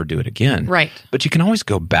have to ever do it again. Right. But you can always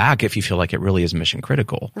go back if you feel like it really is mission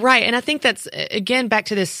critical. Right. And I think that's, again, back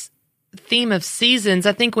to this theme of seasons,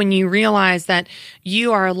 I think when you realize that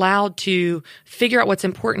you are allowed to figure out what's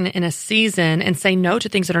important in a season and say no to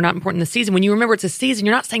things that are not important in the season, when you remember it's a season,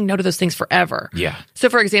 you're not saying no to those things forever. Yeah. So,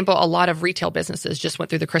 for example, a lot of retail businesses just went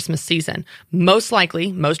through the Christmas season. Most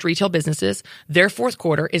likely, most retail businesses, their fourth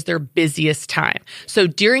quarter is their busiest time. So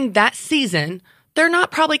during that season, they're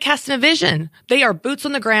not probably casting a vision. They are boots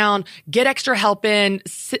on the ground, get extra help in,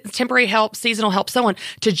 temporary help, seasonal help, so on,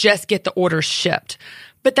 to just get the orders shipped.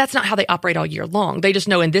 But that's not how they operate all year long. They just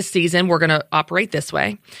know in this season, we're going to operate this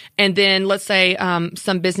way. And then let's say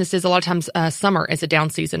some businesses, a lot of times summer is a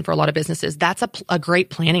down season for a lot of businesses. That's a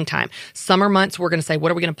great planning time. Summer months, we're going to say,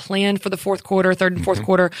 what are we going to plan for the fourth quarter, third and fourth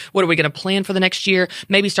quarter? What are we going to plan for the next year?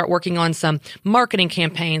 Maybe start working on some marketing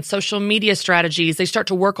campaigns, social media strategies. They start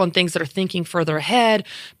to work on things that are thinking further ahead,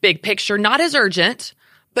 big picture, not as urgent,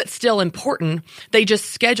 but still important. They just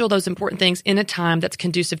schedule those important things in a time that's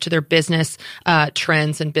conducive to their business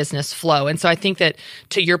trends and business flow. And so I think that,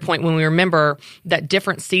 to your point, when we remember that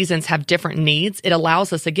different seasons have different needs, it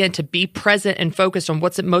allows us, again, to be present and focused on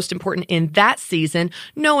what's most important in that season,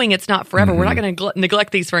 knowing it's not forever. We're not going to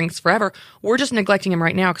neglect these things forever. We're just neglecting them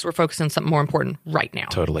right now because we're focused on something more important right now.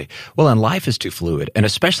 Totally. Well, and life is too fluid, and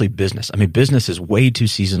especially business. I mean, business is way too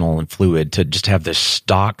seasonal and fluid to just have this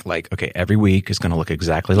stock, like, okay, every week is going to look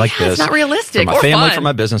exactly like this. It's not realistic. For my or family, fun. for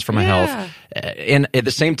my business, for my health. And at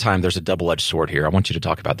the same time, there's a double-edged sword here. I want you to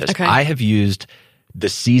talk about this. Okay. I have used the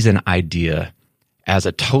season idea as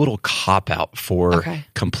a total cop-out for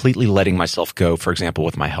completely letting myself go, for example,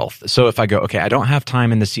 with my health. So if I go, okay, I don't have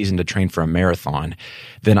time in the season to train for a marathon,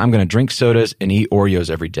 then I'm going to drink sodas and eat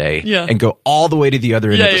Oreos every day and go all the way to the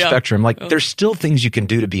other end of the spectrum. Like, there's still things you can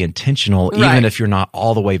do to be intentional, even if you're not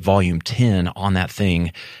all the way volume 10 on that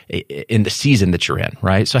thing in the season that you're in,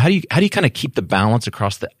 right? So how do you kind of keep the balance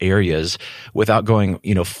across the areas without going,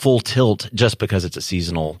 full tilt just because it's a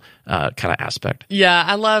seasonal kind of aspect? Yeah,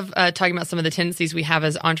 I love talking about some of the tendencies we have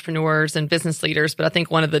as entrepreneurs and business leaders, but I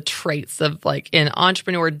think one of the traits of, like, in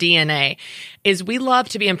entrepreneur DNA is we love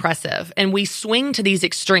to be impressive, and we swing to these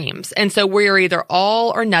extremes. And so we're either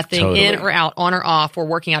all or nothing, in or out, on or off. We're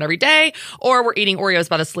working out every day, or we're eating Oreos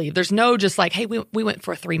by the sleeve. There's no just like, hey, we went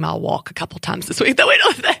for a 3-mile walk a couple times this week.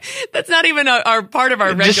 That's not even our part of our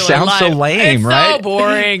regular life. It just sounds so lame, right? So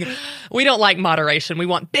boring. We don't like moderation. We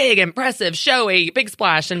want big, impressive, showy, big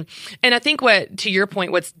splash. And I think to your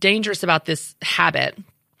point, what's dangerous about this habit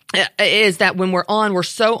is that when we're on, we're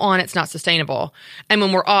so on, it's not sustainable. And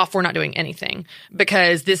when we're off, we're not doing anything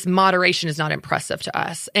because this moderation is not impressive to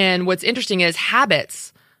us. And what's interesting is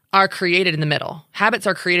habits are created in the middle. Habits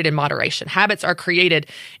are created in moderation. Habits are created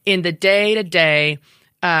in the day-to-day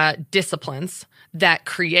disciplines that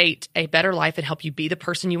create a better life and help you be the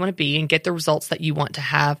person you want to be and get the results that you want to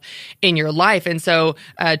have in your life. And so,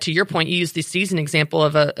 to your point, you used the season example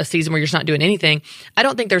of a season where you're just not doing anything. I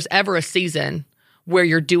don't think there's ever a season where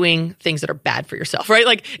you're doing things that are bad for yourself, right?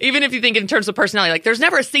 Like, even if you think in terms of personality, like, there's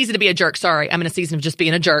never a season to be a jerk. Sorry, I'm in a season of just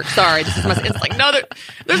being a jerk. Sorry, this is my. It's like, no,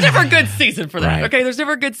 there's never a good season for that. Right. Okay, there's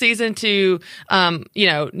never a good season to,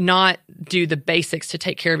 not do the basics to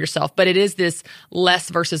take care of yourself. But it is this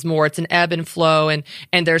less versus more. It's an ebb and flow, and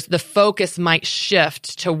there's the focus might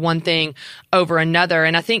shift to one thing over another.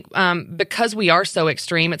 And I think because we are so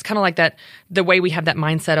extreme, it's kind of like that. The way we have that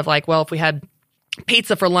mindset of like, well, if we had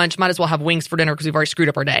pizza for lunch, might as well have wings for dinner because we've already screwed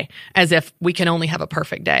up our day, as if we can only have a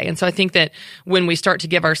perfect day. And so I think that when we start to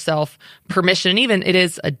give ourselves permission, and even it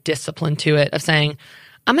is a discipline to it, of saying,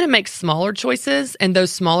 I'm going to make smaller choices, and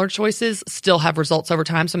those smaller choices still have results over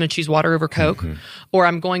time. So I'm going to choose water over Coke, or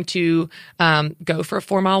I'm going to go for a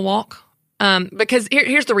 4-mile walk. Because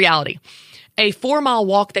here's the reality. A 4-mile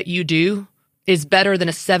walk that you do is better than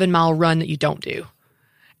a 7-mile run that you don't do.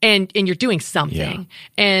 And you're doing something.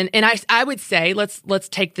 Yeah. And I would say, let's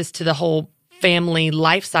take this to the whole family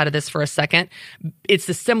life side of this for a second. It's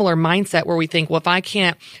a similar mindset where we think, well, if I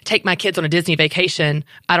can't take my kids on a Disney vacation,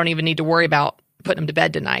 I don't even need to worry about putting them to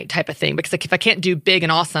bed tonight type of thing. Because like, if I can't do big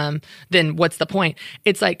and awesome, then what's the point?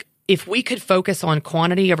 It's like, if we could focus on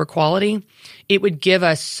quantity over quality, it would give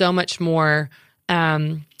us so much more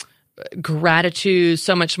gratitude,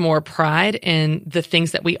 so much more pride in the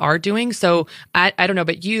things that we are doing. So I don't know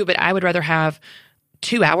about you, but I would rather have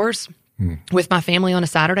 2 hours with my family on a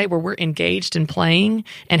Saturday where we're engaged and playing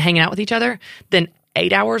and hanging out with each other than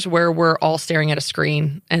 8 hours where we're all staring at a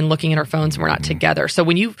screen and looking at our phones and we're not together. So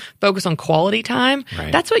when you focus on quality time,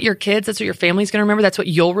 that's what your kids, that's what your family's going to remember. That's what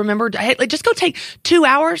you'll remember. Hey, like, just go take 2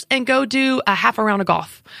 hours and go do a half a round of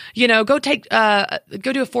golf. Go do a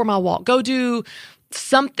 4-mile walk. Go do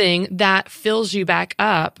something that fills you back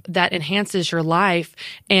up, that enhances your life.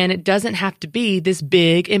 And it doesn't have to be this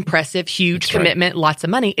big, impressive, huge commitment, lots of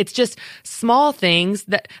money. It's just small things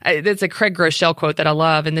that's a Craig Groeschel quote that I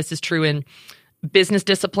love. And this is true in business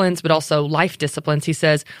disciplines, but also life disciplines. He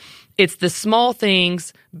says, it's the small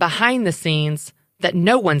things behind the scenes that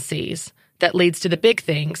no one sees that leads to the big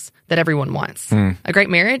things that everyone wants. A great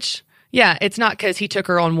marriage? Yeah, it's not because he took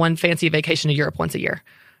her on one fancy vacation to Europe once a year.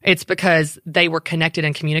 It's because they were connected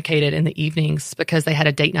and communicated in the evenings, because they had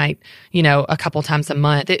a date night, a couple times a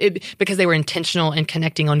month, because they were intentional in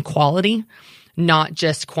connecting on quality, not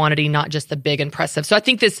just quantity, not just the big impressive. So I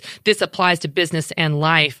think this applies to business and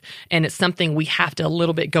life, and it's something we have to a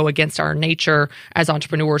little bit go against our nature as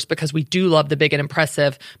entrepreneurs, because we do love the big and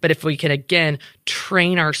impressive. But if we can, again,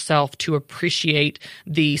 train ourselves to appreciate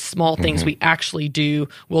the small things we actually do,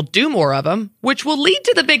 we'll do more of them, which will lead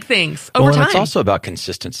to the big things over time. It's also about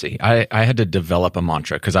consistency. I had to develop a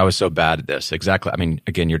mantra because I was so bad at this. Exactly. I mean,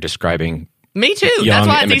 again, you're describing me too. Young, that's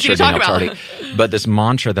why it's easy to talk about. But this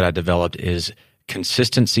mantra that I developed is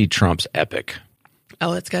consistency trumps epic.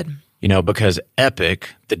 Oh, that's good. Because epic,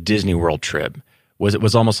 the Disney World trip,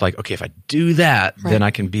 was almost like, okay, if I do that, then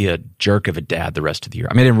I can be a jerk of a dad the rest of the year.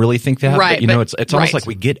 I mean, I didn't really think that, but it's almost like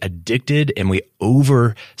we get addicted and we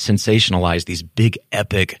over sensationalize these big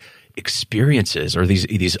epic experiences or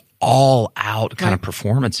these all out kind of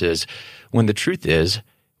performances, when the truth is,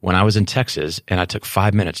 when I was in Texas and I took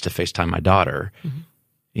 5 minutes to FaceTime my daughter,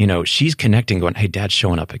 she's connecting, going, hey, Dad's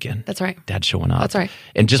showing up again. That's right. Dad's showing up. That's right.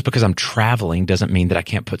 And just because I'm traveling doesn't mean that I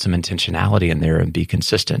can't put some intentionality in there and be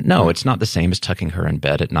consistent. No, it's not the same as tucking her in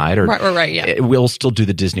bed at night. Or right, yeah. We'll still do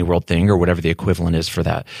the Disney World thing or whatever the equivalent is for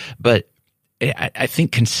that. But I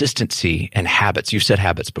think consistency and habits, you've said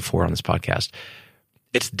habits before on this podcast,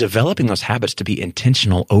 it's developing those habits to be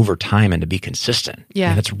intentional over time and to be consistent. Yeah.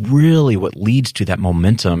 And that's really what leads to that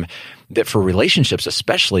momentum that for relationships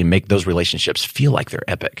especially make those relationships feel like they're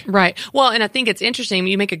epic. Right. Well, and I think it's interesting.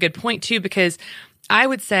 You make a good point too, because I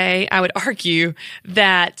would argue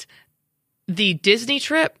that the Disney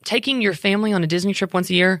trip, taking your family on a Disney trip once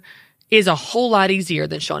a year, is a whole lot easier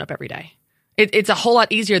than showing up every day. It's a whole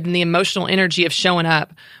lot easier than the emotional energy of showing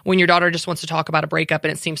up when your daughter just wants to talk about a breakup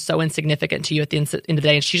and it seems so insignificant to you at the end of the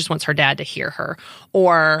day, and she just wants her dad to hear her.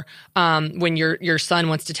 Or when your son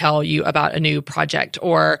wants to tell you about a new project.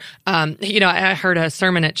 Or, I heard a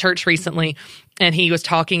sermon at church recently, and he was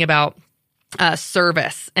talking about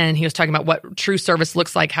service, and he was talking about what true service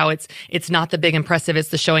looks like, how it's not the big impressive, it's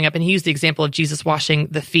the showing up. And he used the example of Jesus washing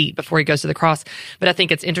the feet before he goes to the cross. But I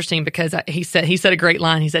think it's interesting because he said a great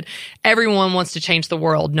line. He said, everyone wants to change the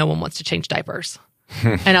world, no one wants to change diapers.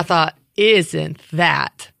 And I thought, isn't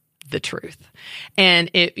that the truth?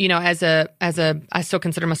 And I still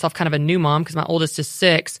consider myself kind of a new mom because my oldest is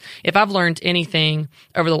 6. If I've learned anything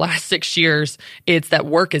over the last 6 years, it's that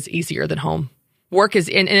work is easier than home. Work is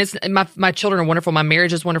and it's my children are wonderful. My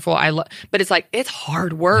marriage is wonderful. But it's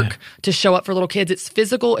hard work to show up for little kids. It's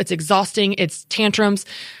physical. It's exhausting. It's tantrums.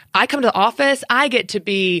 I come to the office. I get to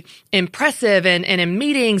be impressive and in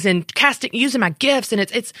meetings and using my gifts, and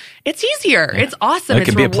it's easier. Yeah. It's awesome. It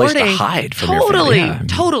can be rewarding. A place to hide from your family.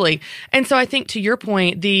 Totally. And so I think, to your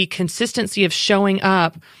point, the consistency of showing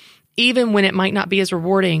up, even when it might not be as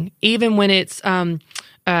rewarding, even when it's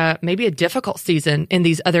maybe a difficult season in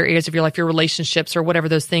these other areas of your life, your relationships or whatever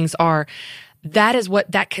those things are,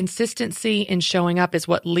 that consistency in showing up is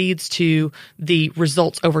what leads to the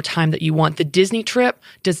results over time that you want. The Disney trip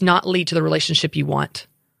does not lead to the relationship you want.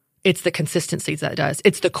 It's the consistency that does.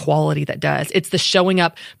 It's the quality that does. It's the showing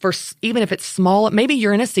up for, even if it's small, maybe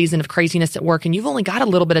you're in a season of craziness at work and you've only got a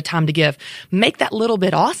little bit of time to give. Make that little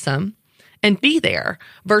bit awesome and be there,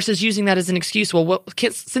 versus using that as an excuse. Well,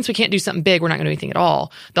 since we can't do something big, we're not going to do anything at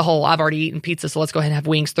all. The whole, I've already eaten pizza, so let's go ahead and have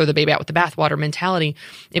wings, throw the baby out with the bathwater mentality.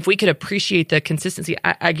 If we could appreciate the consistency,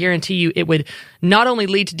 I guarantee you it would not only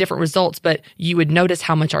lead to different results, but you would notice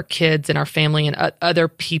how much our kids and our family and other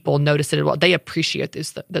people notice it as well. They appreciate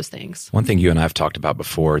those things. One thing you and I have talked about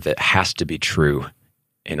before that has to be true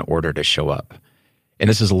in order to show up, and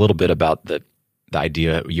this is a little bit about the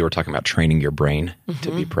idea you were talking about, training your brain to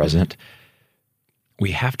be present.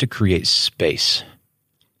 We have to create space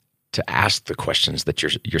to ask the questions that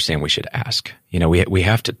you're saying we should ask. We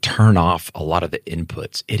have to turn off a lot of the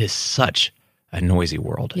inputs. It is such a noisy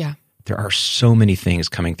world. Yeah. There are so many things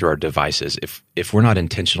coming through our devices. If we're not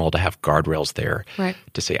intentional to have guardrails there, right,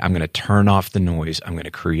 to say, I'm going to turn off the noise, I'm going to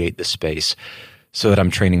create the space so that I'm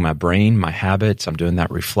training my brain, my habits, I'm doing that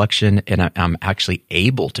reflection, and I'm actually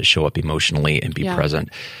able to show up emotionally and be present.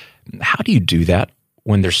 How do you do that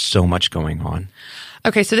when there's so much going on?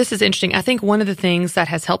 Okay, so this is interesting. I think one of the things that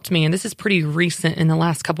has helped me, and this is pretty recent in the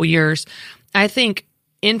last couple years, I think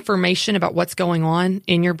information about what's going on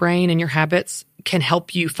in your brain and your habits can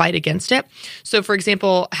help you fight against it. So, for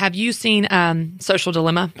example, have you seen Social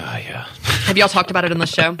Dilemma? Oh, yeah. Have y'all talked about it on the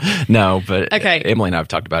show? No, but okay. Emily and I have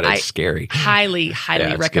talked about it. It's scary. Highly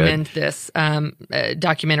recommend this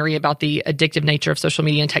documentary about the addictive nature of social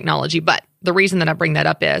media and technology. But the reason that I bring that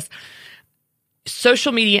up is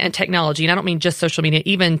social media and technology, and I don't mean just social media,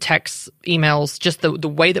 even texts, emails, just the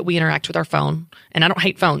way that we interact with our phone, and I don't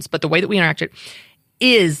hate phones, but the way that we interact it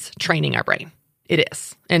is training our brain. It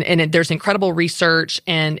is. And there's incredible research,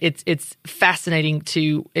 and it's fascinating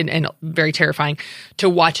and very terrifying to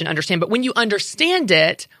watch and understand. But when you understand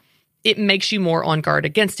it, it makes you more on guard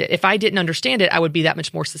against it. If I didn't understand it, I would be that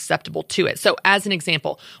much more susceptible to it. So as an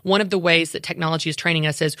example, one of the ways that technology is training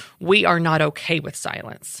us is we are not okay with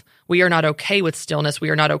silence. We are not okay with stillness. We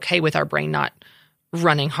are not okay with our brain not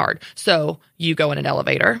running hard. So you go in an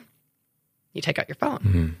elevator, you take out your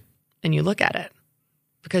phone, and you look at it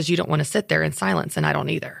because you don't want to sit there in silence, and I don't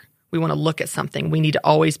either. We want to look at something. We need to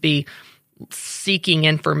always be seeking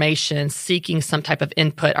information, seeking some type of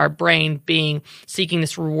input, our brain seeking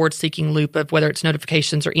this reward-seeking loop of whether it's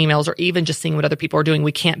notifications or emails or even just seeing what other people are doing.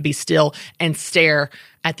 We can't be still and stare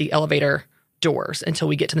at the elevator doors until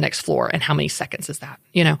we get to the next floor. And how many seconds is that?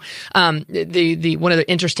 You know, the one of the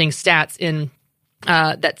interesting stats in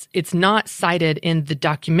it's not cited in the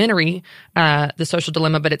documentary, The Social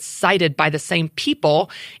Dilemma, but it's cited by the same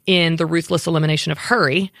people in The Ruthless Elimination of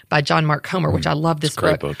Hurry by John Mark Comer, which I love this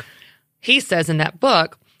book. He says in that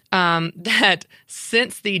book that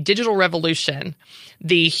since the digital revolution,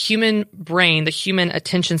 the human brain, the human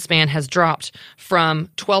attention span has dropped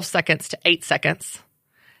from 12 seconds to 8 seconds.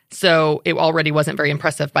 So it already wasn't very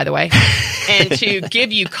impressive, by the way. And to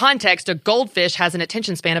give you context, a goldfish has an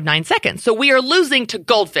attention span of 9 seconds. So we are losing to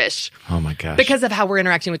goldfish. Oh my gosh. Because of how we're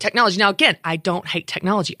interacting with technology. Now, again, I don't hate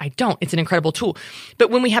technology. I don't. It's an incredible tool. But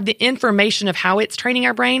when we have the information of how it's training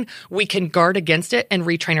our brain, we can guard against it and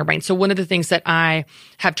retrain our brain. So one of the things that I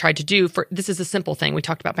have tried to do this is a simple thing. We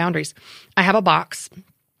talked about boundaries. I have a box,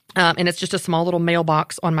 and it's just a small little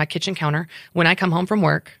mailbox on my kitchen counter. When I come home from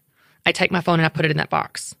work, I take my phone and I put it in that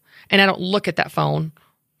box. And I don't look at that phone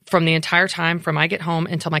from the entire time from I get home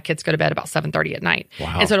until my kids go to bed about 7:30 at night.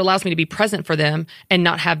 Wow. And so it allows me to be present for them and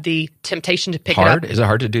not have the temptation to pick it up. Is it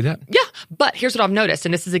hard to do that? Yeah. But here's what I've noticed,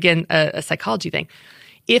 and this is, again, a psychology thing.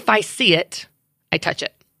 If I see it, I touch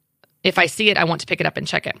it. If I see it, I want to pick it up and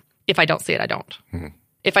check it. If I don't see it, I don't.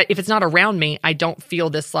 If it's not around me, I don't feel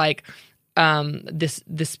this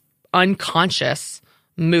this unconscious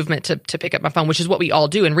movement to pick up my phone, which is what we all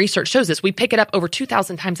do. And research shows this. We pick it up over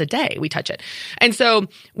 2,000 times a day. We touch it. And so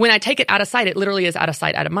when I take it out of sight, it literally is out of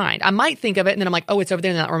sight, out of mind. I might think of it and then I'm like, oh, it's over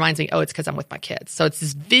there. And that reminds me, oh, it's because I'm with my kids. So it's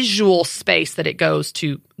this visual space that it goes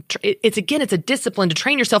to. It's a discipline to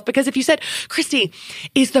train yourself, because if you said, Christy,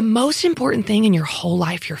 is the most important thing in your whole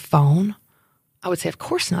life your phone? I would say, of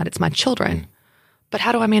course not. It's my children. But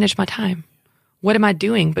how do I manage my time? What am I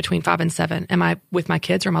doing between 5 and 7? Am I with my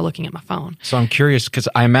kids or am I looking at my phone? So I'm curious, because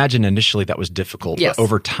I imagine initially that was difficult. Yes. But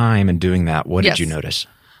over time and doing that, what did you notice?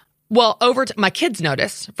 Well, my kids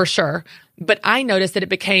notice for sure, but I noticed that it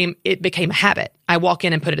became a habit. I walk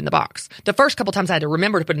in and put it in the box. The first couple times I had to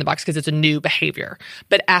remember to put it in the box because it's a new behavior.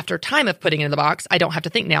 But after time of putting it in the box, I don't have to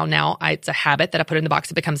think now. Now it's a habit that I put it in the box.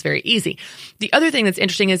 It becomes very easy. The other thing that's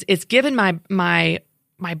interesting is it's given my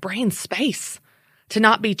brain space to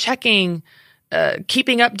not be checking,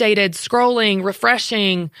 keeping updated, scrolling,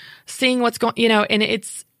 refreshing, seeing what's going, and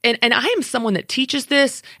and I am someone that teaches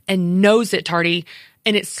this and knows it, Tardy,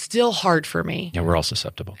 and it's still hard for me. Yeah, we're all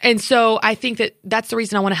susceptible. And so I think that's the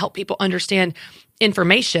reason I want to help people understand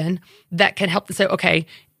information that can help them say, okay,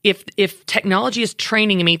 if technology is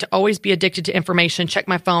training me to always be addicted to information, check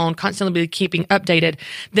my phone, constantly be keeping updated,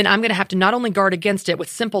 then I'm going to have to not only guard against it with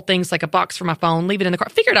simple things like a box for my phone, leave it in the car,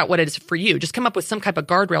 figure it out what it is for you. Just come up with some type of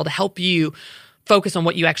guardrail to help you focus on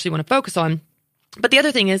what you actually want to focus on. But the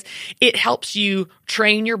other thing is it helps you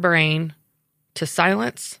train your brain to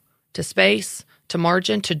silence, to space, to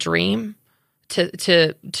margin, to dream,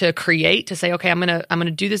 to create, to say, okay, I'm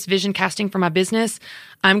gonna do this vision casting for my business.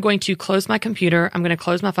 I'm going to close my computer. I'm going to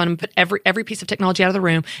close my phone and put every piece of technology out of the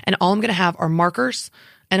room. And all I'm going to have are markers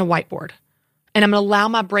and a whiteboard. And I'm going to allow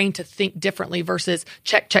my brain to think differently versus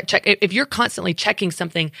check. If you're constantly checking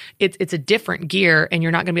something, it's a different gear and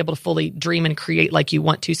you're not going to be able to fully dream and create like you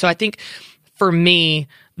want to. So I think for me,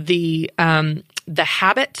 the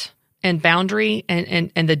habit and boundary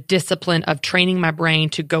and the discipline of training my brain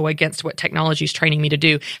to go against what technology is training me to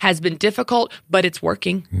do has been difficult, but it's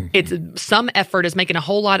working. Mm-hmm. It's some effort is making a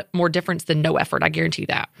whole lot more difference than no effort. I guarantee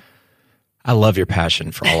that. I love your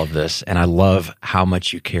passion for all of this, and I love how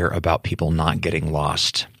much you care about people not getting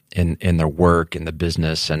lost in their work, in the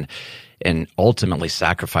business, and ultimately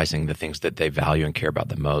sacrificing the things that they value and care about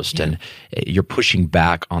the most. Yeah. And you're pushing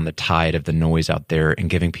back on the tide of the noise out there and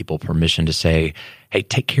giving people permission to say, hey,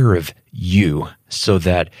 take care of you so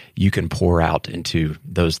that you can pour out into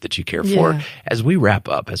those that you care for. As we wrap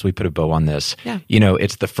up, as we put a bow on this,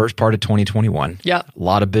 it's the first part of 2021. Yeah. A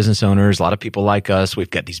lot of business owners, a lot of people like us,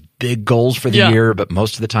 we've got these big goals for the year, but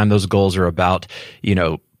most of the time those goals are about,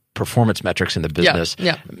 performance metrics in the business.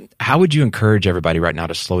 Yeah. How would you encourage everybody right now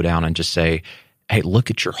to slow down and just say, hey,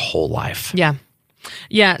 look at your whole life? Yeah.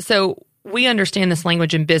 Yeah. So we understand this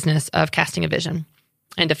language in business of casting a vision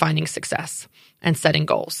and defining success and setting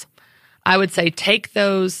goals. I would say take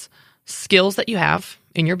those skills that you have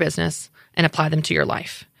in your business and apply them to your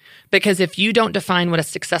life. Because if you don't define what a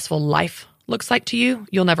successful life looks like to you,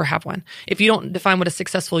 you'll never have one. If you don't define what a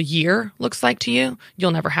successful year looks like to you,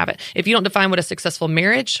 you'll never have it. If you don't define what a successful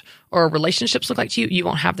marriage or relationships look like to you, you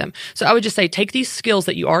won't have them. So I would just say take these skills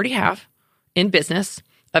that you already have in business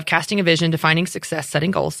of casting a vision, defining success,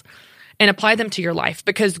 setting goals, and apply them to your life,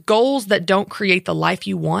 because goals that don't create the life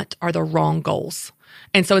you want are the wrong goals.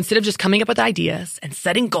 And so instead of just coming up with ideas and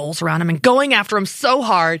setting goals around them and going after them so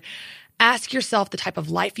hard, ask yourself the type of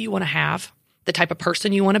life you want to have, the type of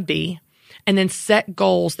person you want to be, and then set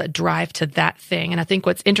goals that drive to that thing. And I think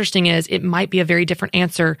what's interesting is it might be a very different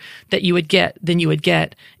answer that you would get than you would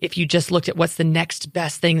get if you just looked at what's the next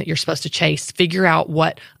best thing that you're supposed to chase. Figure out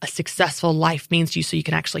what a successful life means to you so you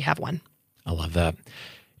can actually have one. I love that.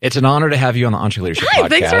 It's an honor to have you on the EntreLeadership Podcast.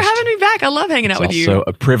 Thanks for having me back. I love hanging out with you. It's also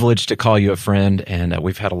a privilege to call you a friend, and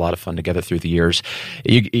we've had a lot of fun together through the years.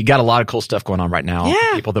 You got a lot of cool stuff going on right now.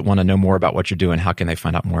 Yeah. People that want to know more about what you're doing, how can they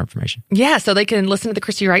find out more information? Yeah, so they can listen to the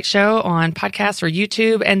Christy Wright Show on podcasts or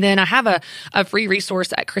YouTube, and then I have a free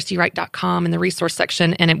resource at ChristyWright.com in the resource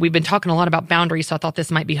section, and we've been talking a lot about boundaries, so I thought this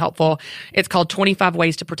might be helpful. It's called 25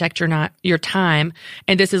 Ways to Protect Your Time,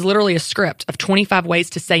 and this is literally a script of 25 ways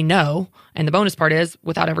to say no, and the bonus part is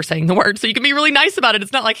without ever saying the word. So you can be really nice about it.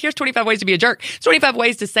 It's not like, here's 25 ways to be a jerk. It's 25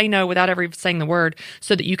 ways to say no without ever saying the word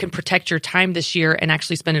so that you can protect your time this year and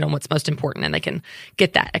actually spend it on what's most important. And they can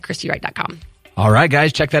get that at ChristyWright.com. All right,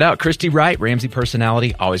 guys, check that out. Christy Wright, Ramsey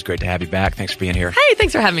personality. Always great to have you back. Thanks for being here. Hey,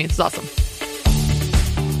 thanks for having me. This is awesome.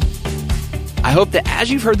 I hope that as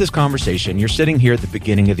you've heard this conversation, you're sitting here at the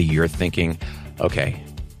beginning of the year thinking, okay,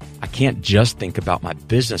 I can't just think about my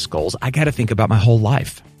business goals. I got to think about my whole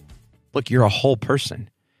life. Look, you're a whole person.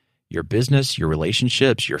 Your business, your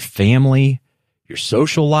relationships, your family, your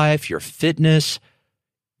social life, your fitness,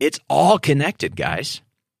 it's all connected, guys.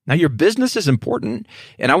 Now, your business is important,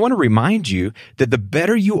 and I want to remind you that the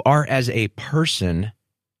better you are as a person,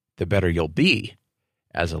 the better you'll be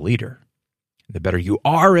as a leader. The better you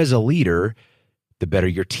are as a leader, the better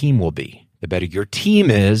your team will be. The better your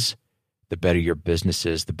team is, the better your business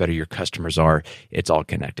is, the better your customers are. It's all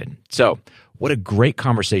connected. So, what a great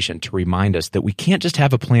conversation to remind us that we can't just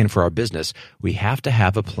have a plan for our business. We have to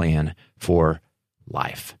have a plan for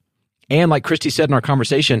life. And like Christy said in our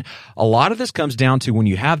conversation, a lot of this comes down to when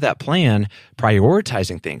you have that plan,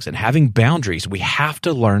 prioritizing things and having boundaries. We have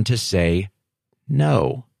to learn to say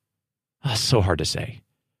no. Oh, it's so hard to say,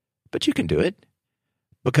 but you can do it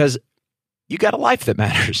because you got a life that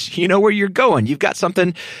matters. You know where you're going. You've got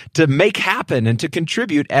something to make happen and to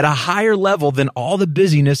contribute at a higher level than all the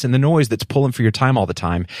busyness and the noise that's pulling for your time all the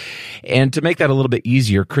time. And to make that a little bit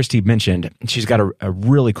easier, Christy mentioned she's got a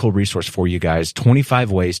really cool resource for you guys,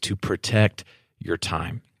 25 ways to protect your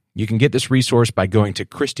time. You can get this resource by going to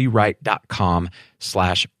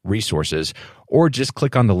ChristyWright.com/resources or just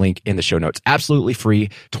click on the link in the show notes. Absolutely free,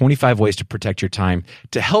 25 ways to protect your time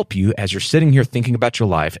to help you as you're sitting here thinking about your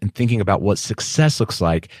life and thinking about what success looks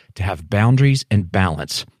like to have boundaries and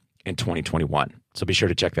balance in 2021. So be sure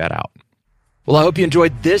to check that out. Well, I hope you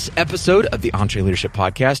enjoyed this episode of the EntreLeadership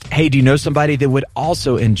Podcast. Hey, do you know somebody that would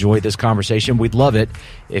also enjoy this conversation? We'd love it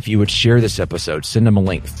if you would share this episode. Send them a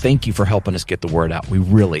link. Thank you for helping us get the word out. We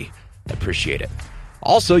really appreciate it.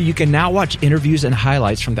 Also, you can now watch interviews and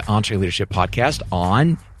highlights from the EntreLeadership Podcast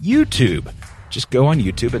on YouTube. Just go on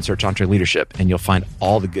YouTube and search EntreLeadership, and you'll find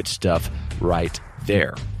all the good stuff right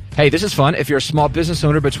there. Hey, this is fun. If you're a small business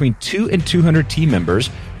owner between 2 and 200 team members,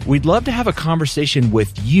 we'd love to have a conversation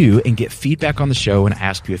with you and get feedback on the show and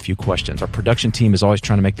ask you a few questions. Our production team is always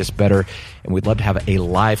trying to make this better, and we'd love to have a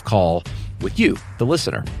live call with you, the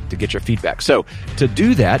listener, to get your feedback. So to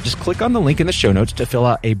do that, just click on the link in the show notes to fill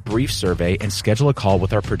out a brief survey and schedule a call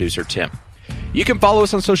with our producer, Tim. You can follow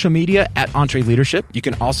us on social media at EntreLeadership. You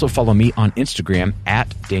can also follow me on Instagram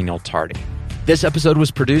at Daniel Tardy. This episode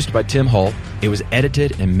was produced by Tim Hull. It was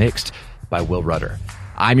edited and mixed by Will Rudder.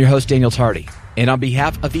 I'm your host, Daniel Tardy, and on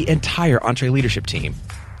behalf of the entire EntreLeadership team,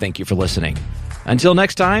 thank you for listening. Until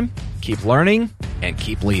next time, keep learning and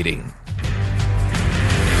keep leading.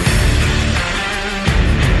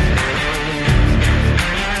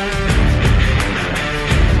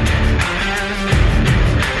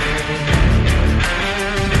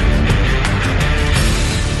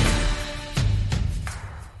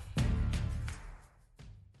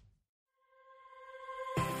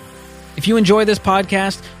 If you enjoy this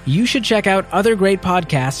podcast, you should check out other great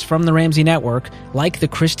podcasts from the Ramsey Network, like The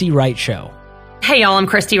Christy Wright Show. Hey, y'all, I'm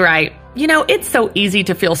Christy Wright. You know, it's so easy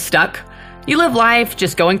to feel stuck. You live life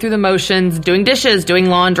just going through the motions, doing dishes, doing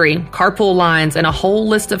laundry, carpool lines, and a whole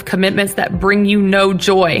list of commitments that bring you no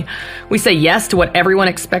joy. We say yes to what everyone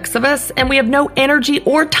expects of us, and we have no energy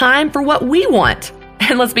or time for what we want.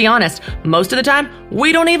 And let's be honest, most of the time,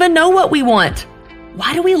 we don't even know what we want.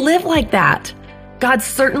 Why do we live like that? God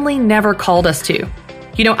certainly never called us to.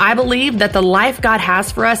 You know, I believe that the life God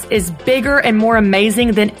has for us is bigger and more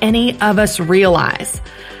amazing than any of us realize.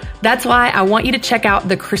 That's why I want you to check out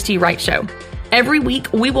The Christy Wright Show. Every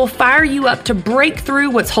week, we will fire you up to break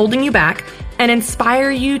through what's holding you back and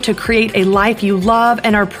inspire you to create a life you love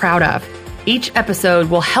and are proud of. Each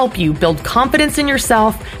episode will help you build confidence in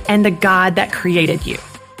yourself and the God that created you.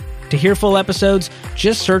 To hear full episodes,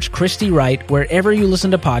 just search Christy Wright wherever you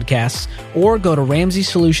listen to podcasts or go to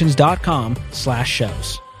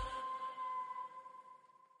RamseySolutions.com/shows.